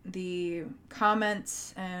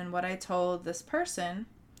comments and what I told this person.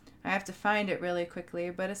 I have to find it really quickly,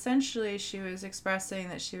 but essentially she was expressing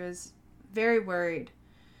that she was very worried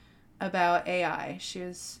about AI. She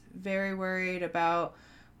was very worried about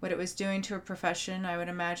what it was doing to her profession. I would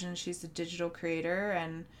imagine she's a digital creator,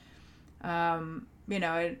 and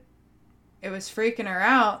it was freaking her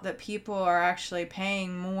out that people are actually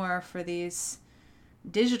paying more for these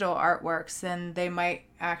digital artworks than they might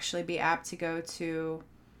actually be apt to go to,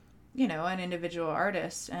 an individual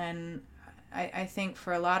artist. And I think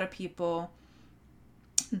for a lot of people,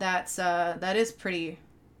 that is pretty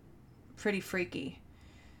freaky.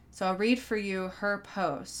 So I'll read for you her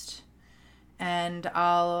post, and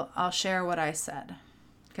I'll share what I said,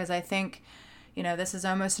 because I think, this is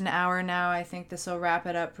almost an hour now. I think this will wrap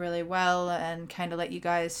it up really well and kind of let you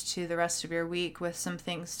guys to the rest of your week with some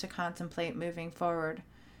things to contemplate moving forward.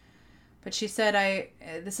 But she said,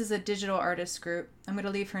 this is a digital artist group. I'm going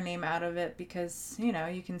to leave her name out of it because,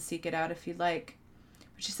 you can seek it out if you'd like.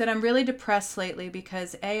 But she said, I'm really depressed lately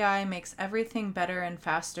because AI makes everything better and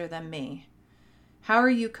faster than me. How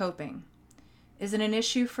are you coping? Is it an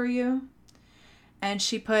issue for you? And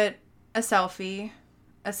she put a selfie,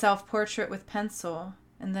 a self-portrait with pencil,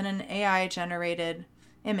 and then an AI-generated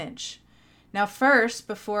image. Now, first,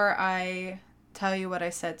 before I tell you what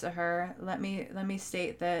I said to her, let me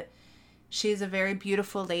state that she's a very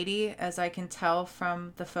beautiful lady, as I can tell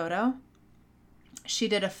from the photo. She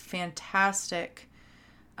did a fantastic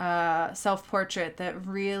self-portrait that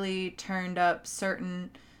really turned up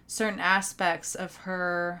certain aspects of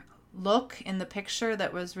her look in the picture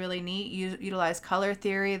that was really neat. Utilized color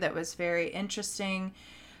theory that was very interesting.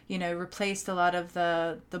 Replaced a lot of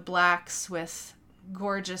the blacks with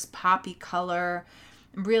gorgeous poppy color.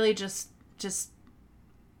 Really just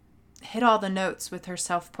hit all the notes with her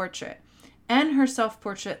self-portrait. And her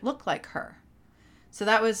self-portrait looked like her. So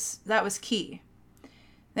that was key.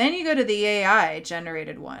 Then you go to the AI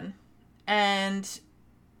generated one, and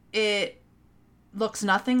it looks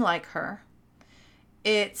nothing like her.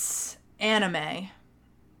 It's anime.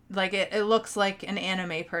 Like it looks like an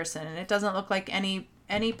anime person, and it doesn't look like any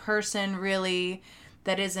person really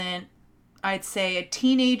that isn't, I'd say, a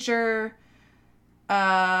teenager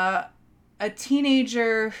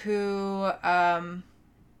who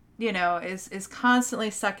is constantly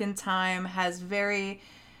stuck in time, has very,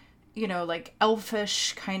 like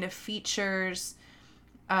elfish kind of features,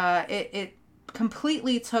 It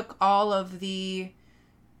completely took all of the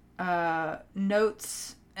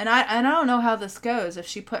notes, and I don't know how this goes. If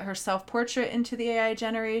she put her self-portrait into the AI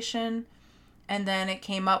generation, and then it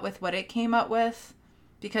came up with what it came up with,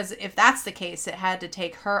 because if that's the case, it had to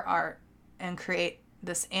take her art and create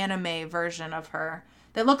this anime version of her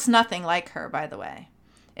that looks nothing like her, by the way.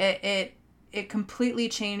 It completely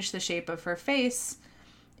changed the shape of her face.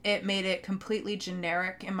 It made it completely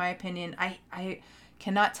generic, in my opinion. I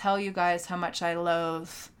cannot tell you guys how much I loathe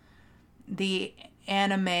the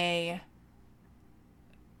anime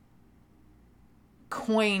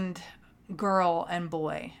coined girl and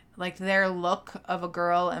boy. Like, their look of a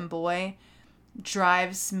girl and boy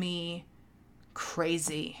drives me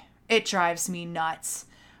crazy. It drives me nuts.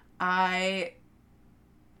 I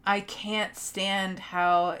can't stand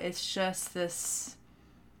how it's just this.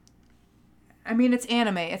 I mean, it's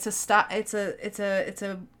anime. It's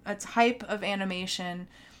a type of animation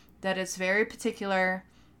that is very particular.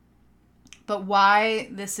 But why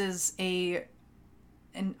this is an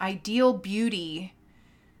ideal beauty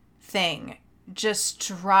thing just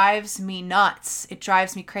drives me nuts. It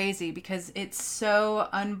drives me crazy because it's so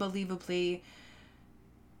unbelievably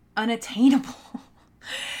unattainable.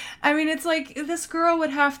 I mean, it's like this girl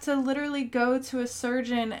would have to literally go to a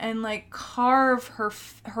surgeon and like carve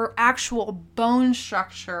her actual bone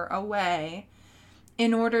structure away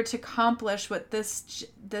in order to accomplish what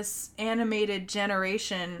this animated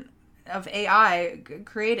generation of AI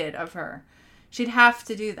created of her. She'd have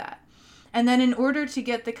to do that. And then in order to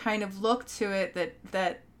get the kind of look to it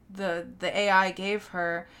that the AI gave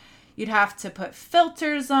her, you'd have to put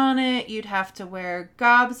filters on it. You'd have to wear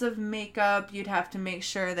gobs of makeup. You'd have to make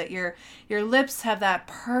sure that your lips have that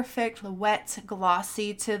perfect wet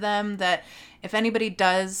glossy to them that if anybody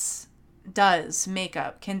does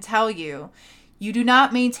makeup can tell you, you do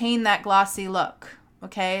not maintain that glossy look.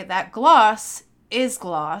 Okay? That gloss is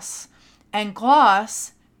gloss, and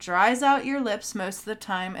gloss dries out your lips most of the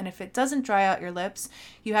time, and if it doesn't dry out your lips,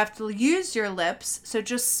 you have to use your lips. So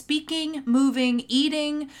just speaking, moving,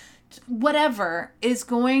 eating, whatever is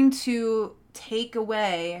going to take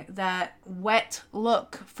away that wet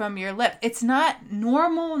look from your lip. It's not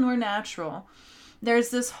normal nor natural. There's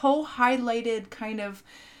this whole highlighted kind of,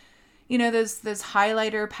 those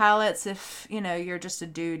highlighter palettes. If, you're just a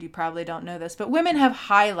dude, you probably don't know this, but women have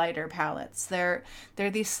highlighter palettes. They're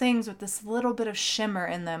these things with this little bit of shimmer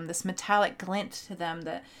in them, this metallic glint to them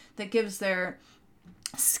that gives their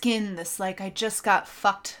skin this, like, I just got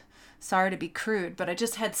fucked. Sorry to be crude, but I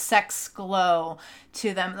just had sex glow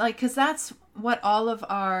to them. Like, because that's what all of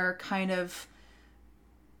our,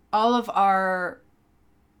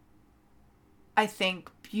 I think,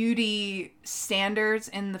 beauty standards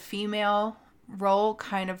in the female role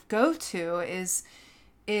kind of go to is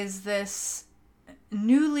this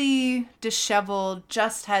newly disheveled,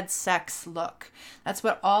 just had sex look. That's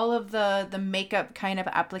what all of the makeup kind of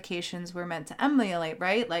applications were meant to emulate,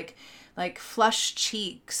 right? Like flushed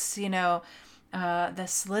cheeks,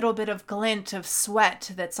 this little bit of glint of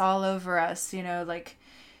sweat that's all over us, like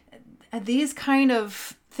these kind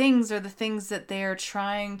of things are the things that they are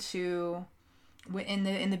trying to,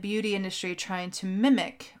 in the beauty industry, trying to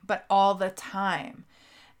mimic, but all the time.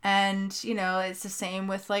 And, it's the same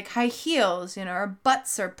with like high heels, our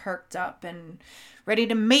butts are perked up and ready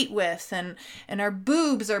to mate with, and our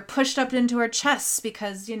boobs are pushed up into our chests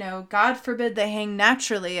because, God forbid they hang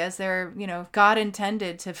naturally as they're, God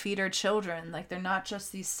intended to feed our children. Like, they're not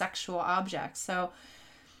just these sexual objects. So,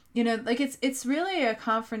 like it's really a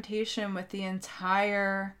confrontation with the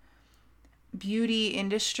entire beauty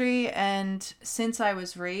industry. And since I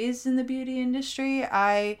was raised in the beauty industry,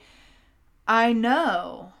 I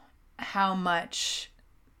know how much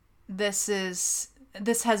this has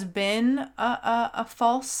been a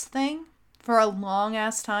false thing for a long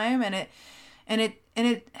ass time, and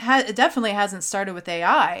it definitely hasn't started with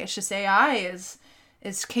AI. It's just AI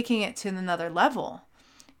is kicking it to another level.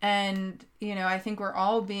 And I think we're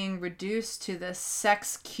all being reduced to this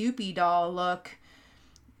sex Cupid doll look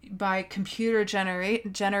by computer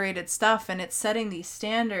generated stuff, and it's setting these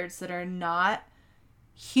standards that are not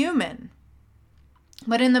human.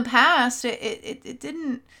 But in the past, it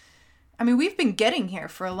didn't. I mean, we've been getting here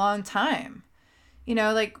for a long time.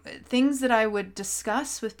 Like things that I would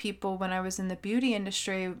discuss with people when I was in the beauty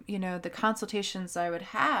industry, the consultations I would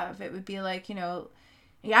have, it would be like,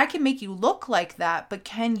 yeah, I can make you look like that, but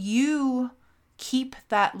can you keep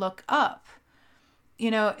that look up?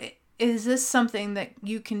 Is this something that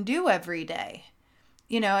you can do every day?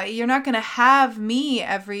 You're not going to have me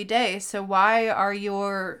every day. So why are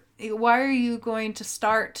you going to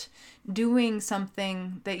start doing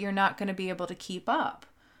something that you're not going to be able to keep up?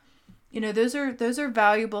 those are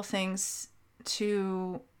valuable things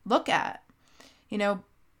to look at. You know,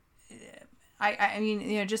 I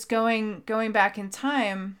mean, just going back in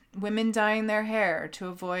time, women dyeing their hair to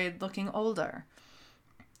avoid looking older,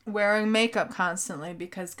 wearing makeup constantly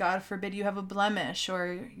because God forbid you have a blemish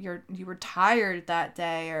or you were tired that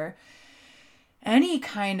day, or any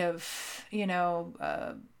kind of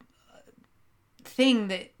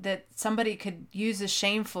thing that somebody could use as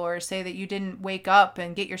shameful, or say that you didn't wake up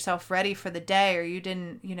and get yourself ready for the day, or you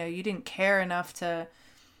didn't care enough to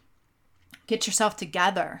get yourself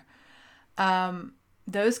together.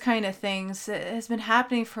 Those kind of things has been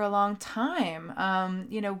happening for a long time.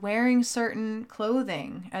 Wearing certain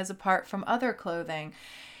clothing as apart from other clothing.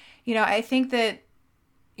 I think that,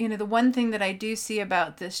 the one thing that I do see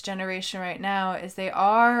about this generation right now is they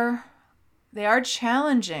are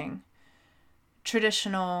challenging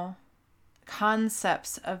traditional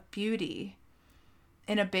concepts of beauty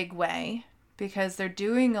in a big way, because they're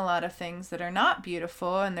doing a lot of things that are not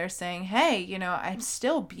beautiful, and they're saying, hey, I'm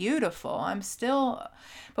still beautiful.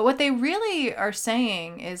 But what they really are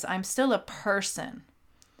saying is, I'm still a person.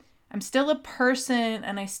 I'm still a person,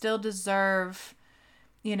 and I still deserve,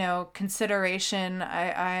 consideration.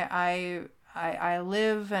 I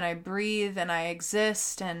live and I breathe and I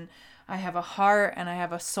exist, and I have a heart and I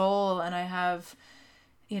have a soul, and I have,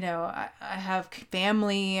 I have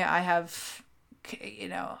family. I have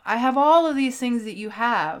all of these things that you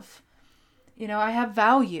have. I have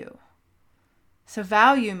value. So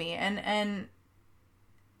value me. And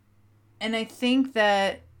I think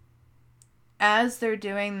that as they're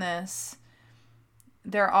doing this,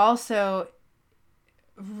 they're also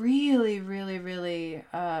really, really, really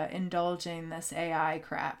indulging this AI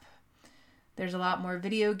crap. There's a lot more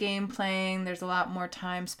video game playing. There's a lot more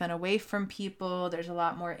time spent away from people. There's a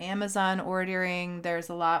lot more Amazon ordering. There's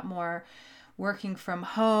a lot more working from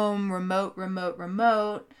home, remote.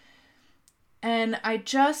 And I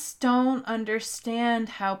just don't understand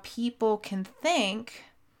how people can think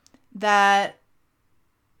that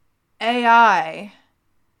AI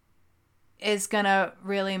is going to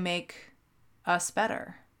really make us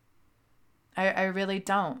better. I really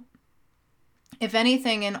don't. If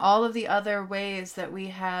anything, in all of the other ways that we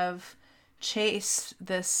have chased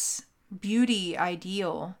this beauty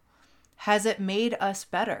ideal, has it made us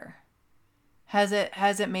better? Has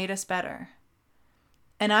it made us better?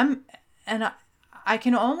 And I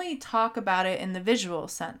can only talk about it in the visual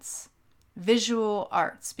sense, visual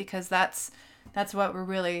arts, because that's what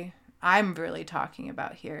I'm really talking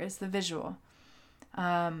about here, is the visual.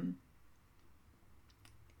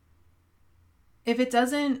 If it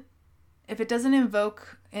doesn't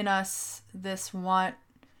invoke in us this want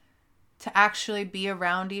to actually be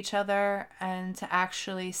around each other and to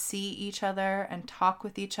actually see each other and talk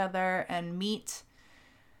with each other and meet,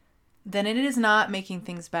 then it is not making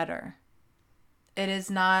things better. It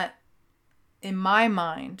is not, in my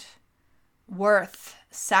mind, worth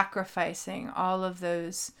sacrificing all of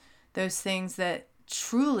those things that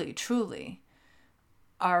truly, truly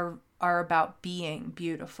are about being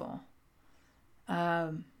beautiful.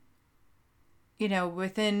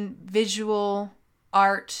 Within visual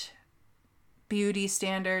art, beauty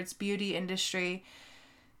standards, beauty industry,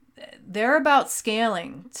 they're about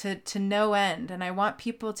scaling to no end. And I want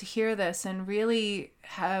people to hear this and really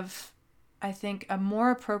have, I think, a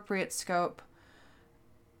more appropriate scope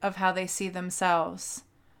of how they see themselves.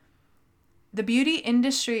 The beauty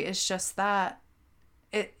industry is just that.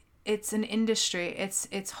 It's an industry.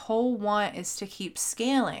 Its whole want is to keep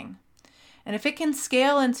scaling. And if it can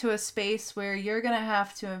scale into a space where you're going to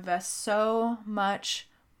have to invest so much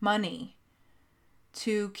money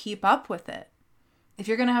to keep up with it, if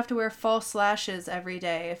you're going to have to wear false lashes every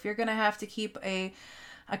day, if you're going to have to keep a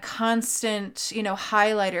constant,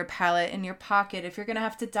 highlighter palette in your pocket, if you're going to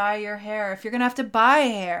have to dye your hair, if you're going to have to buy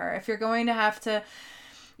hair, if you're going to have to,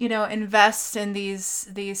 invest in these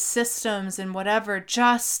systems and whatever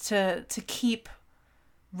just to keep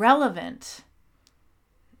relevant,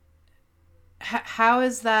 how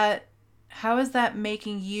is that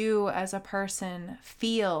making you as a person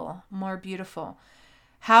feel more beautiful?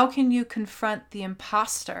 How can you confront the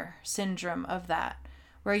imposter syndrome of that,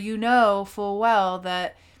 where you know full well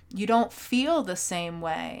that you don't feel the same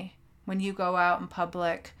way when you go out in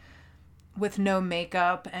public with no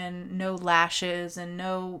makeup and no lashes and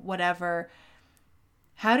no whatever?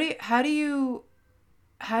 How do you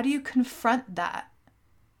confront that?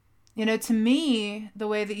 To me, the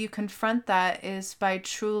way that you confront that is by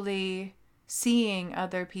truly seeing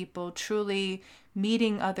other people, truly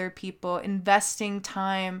meeting other people, investing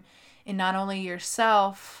time in not only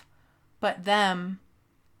yourself, but them,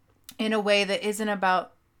 in a way that isn't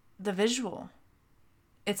about the visual.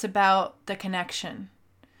 It's about the connection.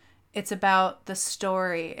 It's about the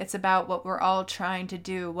story. It's about what we're all trying to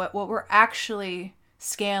do, what we're actually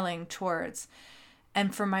scaling towards.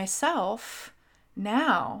 And for myself,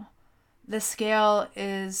 now, the scale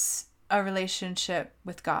is a relationship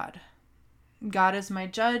with God. God is my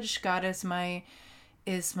judge. God is my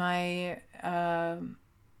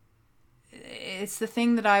it's the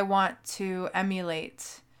thing that I want to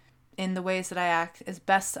emulate in the ways that I act as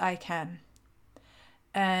best I can.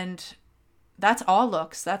 And that's all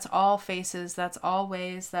looks, that's all faces, that's all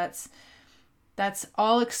ways, that's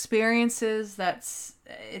all experiences,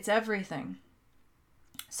 it's everything.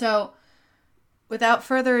 So without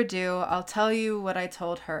further ado, I'll tell you what I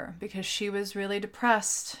told her, because she was really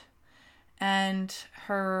depressed, and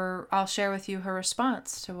I'll share with you her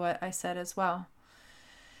response to what I said as well.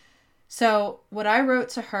 So what I wrote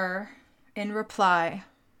to her in reply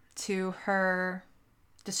to her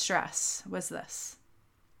distress was this: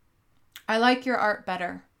 I like your art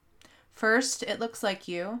better. First, it looks like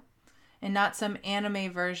you, and not some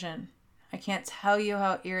anime version. I can't tell you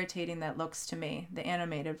how irritating that looks to me, the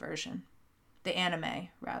animated version. The anime,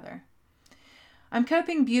 rather. I'm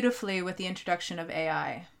coping beautifully with the introduction of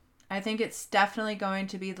AI. I think it's definitely going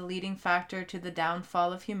to be the leading factor to the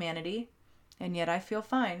downfall of humanity, and yet I feel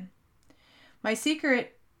fine. My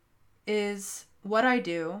secret is what I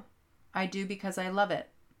do because I love it.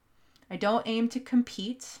 I don't aim to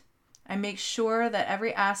compete. I make sure that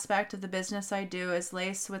every aspect of the business I do is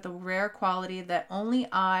laced with a rare quality that only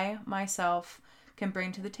I, myself, can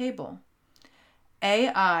bring to the table.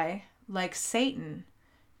 AI, like Satan,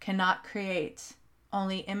 cannot create,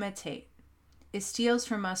 only imitate. It steals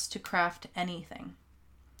from us to craft anything.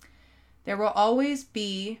 There will always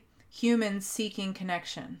be humans seeking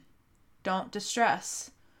connection. Don't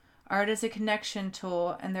distress. Art is a connection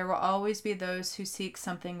tool, and there will always be those who seek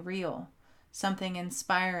something real, something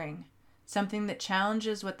inspiring, something that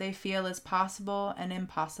challenges what they feel is possible and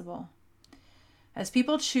impossible. As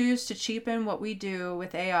people choose to cheapen what we do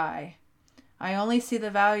with AI, I only see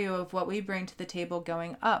the value of what we bring to the table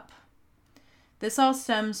going up. This all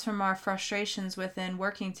stems from our frustrations within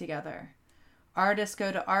working together. Artists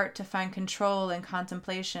go to art to find control and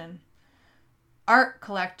contemplation. Art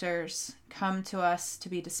collectors come to us to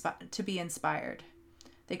be inspired.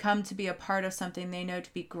 They come to be a part of something they know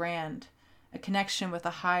to be grand, a connection with a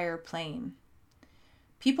higher plane.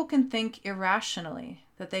 People can think irrationally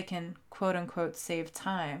that they can, quote-unquote, save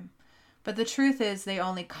time, but the truth is they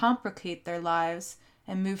only complicate their lives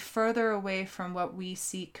and move further away from what we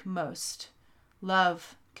seek most: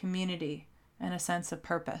 love, community, and a sense of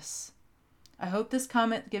purpose. I hope this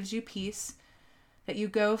comment gives you peace, that you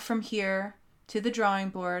go from here to the drawing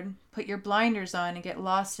board, put your blinders on, and get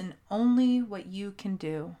lost in only what you can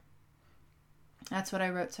do. That's what I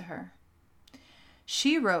wrote to her.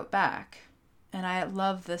 She wrote back, and I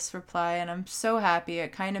love this reply, and I'm so happy.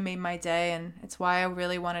 It kind of made my day, and it's why I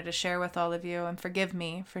really wanted to share with all of you, and forgive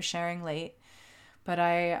me for sharing late. But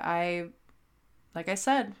I like I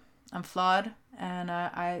said, I'm flawed, and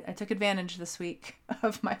I took advantage this week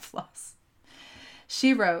of my flaws.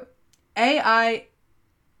 She wrote, AI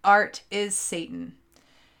art is Satan.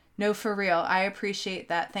 No, for real, I appreciate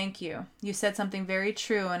that. Thank you. You said something very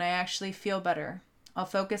true, and I actually feel better. I'll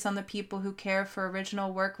focus on the people who care for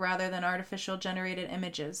original work rather than artificial generated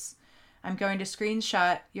images. I'm going to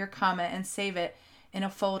screenshot your comment and save it in a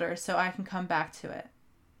folder so I can come back to it.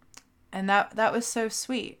 And that was so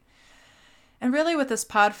sweet. And really with this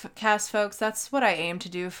podcast, folks, that's what I aim to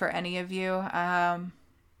do for any of you.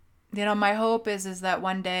 My hope is that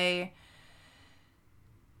one day,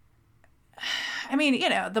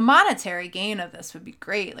 the monetary gain of this would be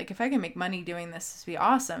great. Like, if I can make money doing this would be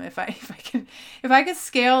awesome. If I could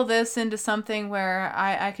scale this into something where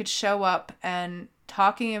I could show up and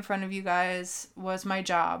talking in front of you guys was my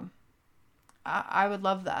job, I would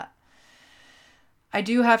love that. I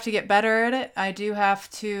do have to get better at it. I do have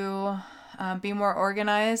to be more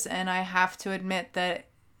organized, and I have to admit that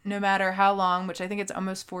no matter how long, which I think it's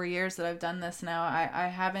almost 4 years that I've done this now, I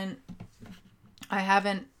haven't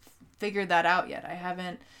figured that out yet. I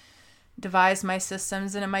haven't devised my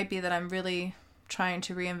systems, and it might be that I'm really trying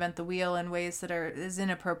to reinvent the wheel in ways that is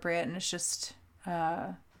inappropriate, and it's just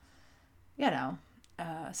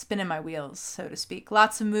spinning my wheels, so to speak.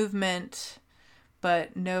 Lots of movement,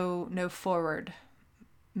 but no forward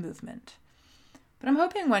movement. But I'm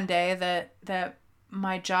hoping one day that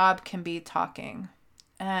my job can be talking,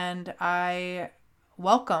 and I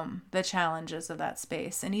welcome the challenges of that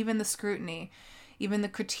space, and even the scrutiny, even the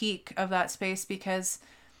critique of that space, because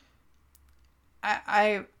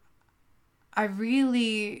I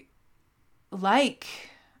really like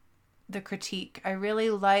the critique. I really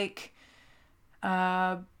like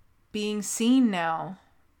being seen now.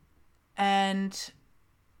 And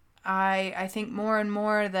I think more and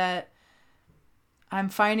more that I'm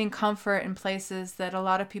finding comfort in places that a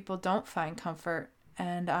lot of people don't find comfort.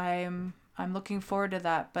 And I'm looking forward to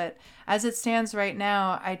that. But as it stands right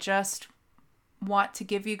now, I just want to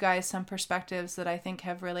give you guys some perspectives that I think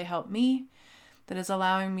have really helped me, that is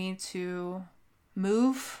allowing me to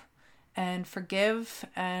move and forgive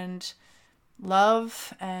and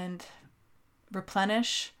love and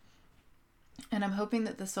replenish. And I'm hoping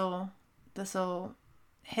that this will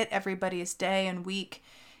hit everybody's day and week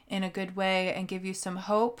in a good way and give you some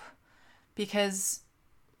hope, because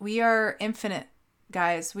we are infinite,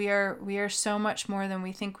 guys. We are so much more than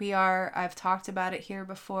we think we are. I've talked about it here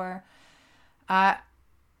before.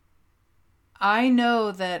 I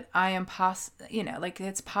know that I am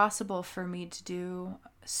it's possible for me to do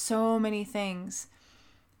so many things.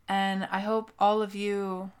 And I hope all of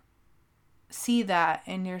you see that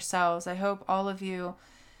in yourselves. I hope all of you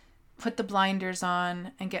put the blinders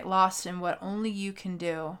on and get lost in what only you can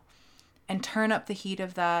do and turn up the heat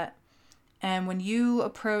of that. And when you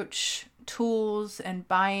approach tools and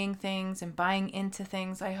buying things and buying into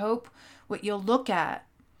things, I hope what you'll look at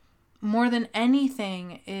more than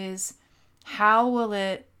anything is how will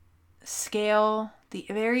it scale the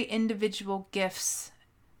very individual gifts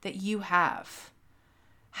that you have?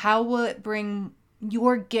 How will it bring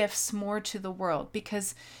your gifts more to the world?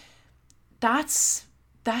 Because that's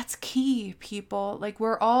key, people. Like,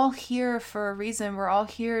 we're all here for a reason. We're all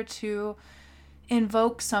here to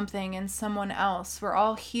invoke something in someone else. We're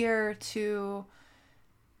all here to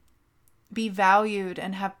be valued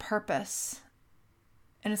and have purpose.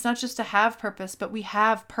 And it's not just to have purpose, but we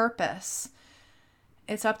have purpose.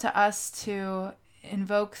 It's up to us to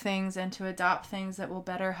invoke things and to adopt things that will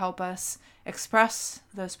better help us express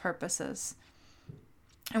those purposes.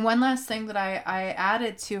 And one last thing that I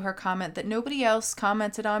added to her comment that nobody else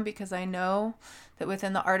commented on, because I know that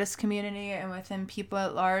within the artist community and within people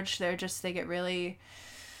at large, they get really,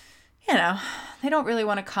 they don't really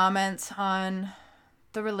want to comment on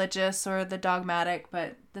the religious or the dogmatic,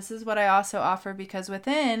 but this is what I also offer, because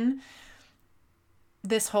within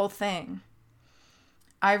this whole thing,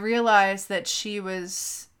 I realized that she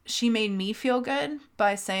made me feel good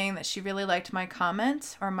by saying that she really liked my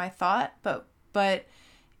comment or my thought, but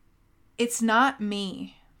it's not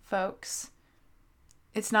me, folks.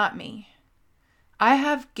 It's not me. I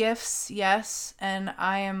have gifts, yes, and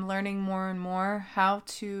I am learning more and more how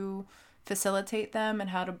to facilitate them and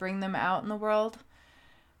how to bring them out in the world.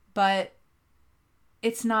 But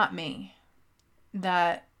it's not me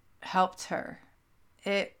that helped her.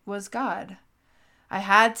 It was God. I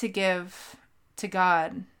had to give to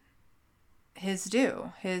God his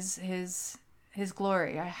due, his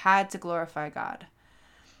glory. I had to glorify God,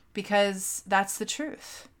 because that's the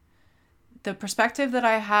truth. The perspective that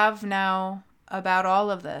I have now about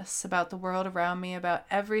all of this, about the world around me, about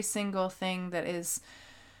every single thing that is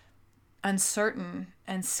uncertain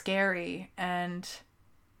and scary and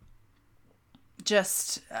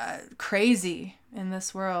just crazy in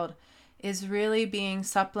this world, is really being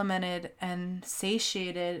supplemented and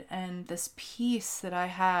satiated. And this peace that I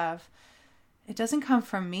have, it doesn't come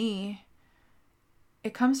from me.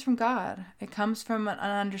 It comes from God. It comes from an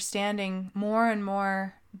understanding more and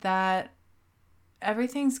more that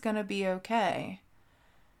everything's going to be okay.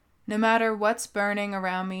 No matter what's burning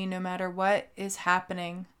around me, no matter what is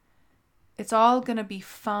happening, it's all going to be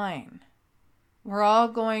fine. We're all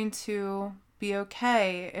going to be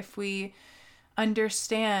okay if we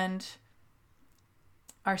understand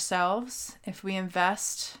ourselves, if we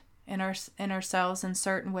invest in ourselves in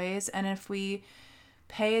certain ways, and if we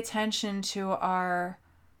pay attention to our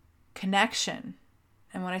connection.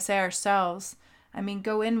 And when I say ourselves, I mean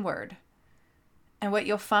go inward. And what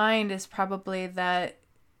you'll find is probably that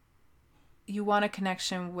you want a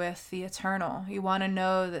connection with the eternal. You want to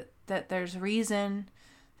know that there's reason,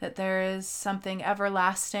 that there is something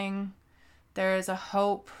everlasting, there is a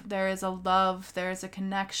hope, there is a love, there is a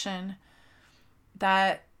connection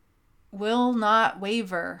that will not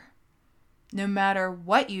waver no matter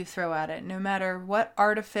what you throw at it, no matter what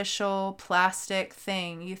artificial plastic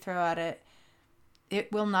thing you throw at it.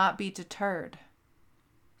 It will not be deterred.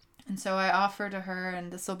 And so I offer to her,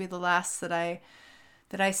 and this will be the last that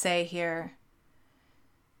I say here.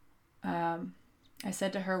 I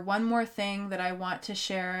said to her, one more thing that I want to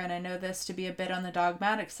share, and I know this to be a bit on the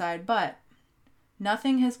dogmatic side, but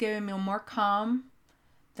nothing has given me more calm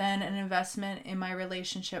than an investment in my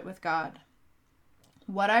relationship with God.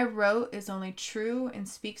 What I wrote is only true and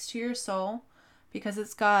speaks to your soul because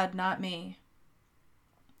it's God, not me.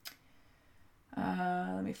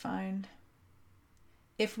 Let me find.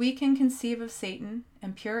 If we can conceive of Satan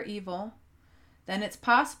and pure evil, then it's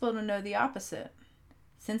possible to know the opposite.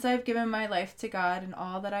 Since I've given my life to God in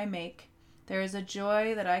all that I make, there is a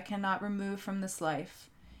joy that I cannot remove from this life,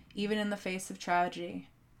 even in the face of tragedy.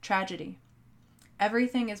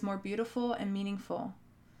 Everything is more beautiful and meaningful.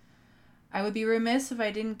 I would be remiss if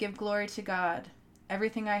I didn't give glory to God.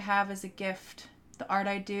 Everything I have is a gift. The art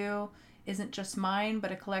I do isn't just mine,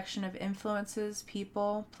 but a collection of influences,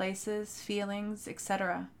 people, places, feelings,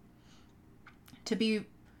 etc.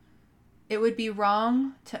 It would be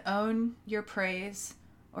wrong to own your praise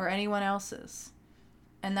or anyone else's.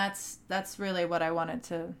 And that's really what I wanted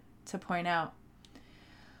to point out.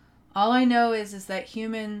 All I know is that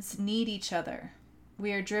humans need each other.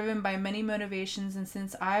 We are driven by many motivations, and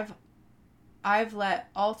since I've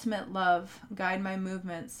let ultimate love guide my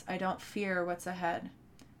movements, I don't fear what's ahead.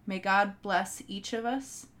 May God bless each of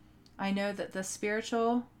us. I know that the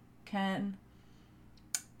spiritual can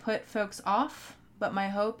put folks off, but my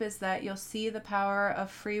hope is that you'll see the power of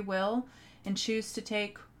free will and choose to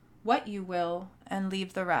take what you will and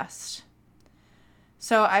leave the rest.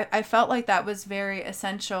 So I felt like that was very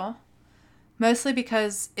essential, mostly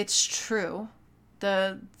because it's true.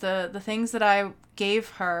 The things that I gave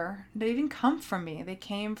her, they didn't come from me. They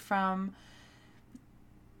came from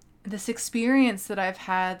this experience that I've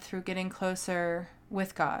had through getting closer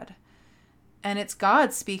with God. And it's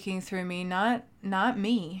God speaking through me, not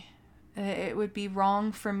me. It would be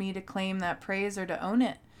wrong for me to claim that praise or to own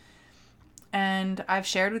it. And I've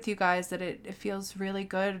shared with you guys that it feels really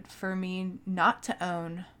good for me not to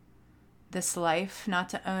own this life, not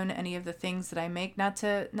to own any of the things that I make, not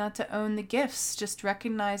to own the gifts. Just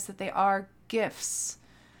recognize that they are gifts,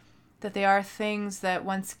 that they are things that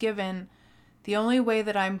once given, the only way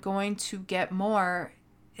that I'm going to get more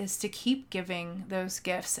is to keep giving those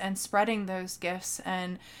gifts and spreading those gifts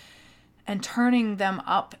and turning them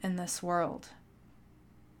up in this world.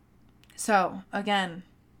 So, again,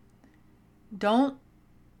 don't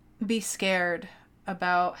be scared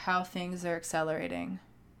about how things are accelerating.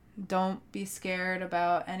 Don't be scared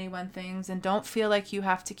about any one things, and don't feel like you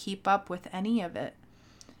have to keep up with any of it.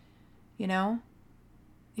 You know,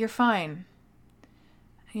 you're fine.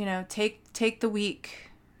 You know, take the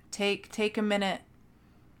week, take a minute,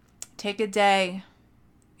 take a day,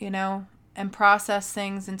 you know, and process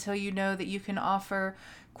things until you know that you can offer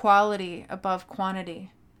quality above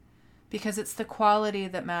quantity, because it's the quality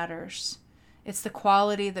that matters. It's the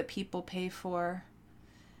quality that people pay for.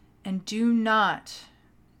 And do not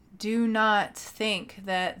think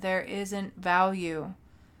that there isn't value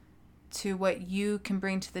to what you can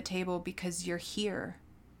bring to the table, because you're here.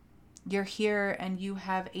 You're here and you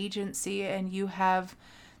have agency and you have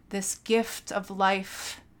this gift of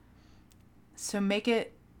life. So make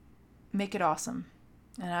it awesome.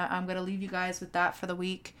 And I'm going to leave you guys with that for the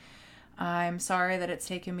week. I'm sorry that it's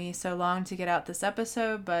taken me so long to get out this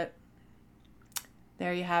episode, but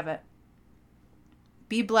there you have it.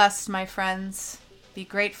 Be blessed, my friends. Be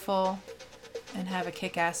grateful and have a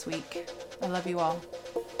kick-ass week. I love you all.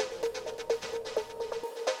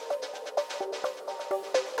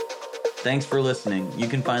 Thanks for listening. You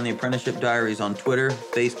can find the Apprenticeship Diaries on Twitter,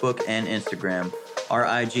 Facebook, and Instagram. Our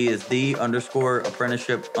IG is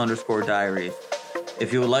the_apprenticeship_diaries.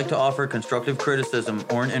 If you would like to offer constructive criticism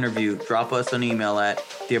or an interview, drop us an email at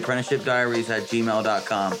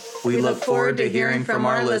theapprenticeshipdiaries@gmail.com. We look forward to hearing from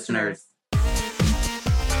our listeners.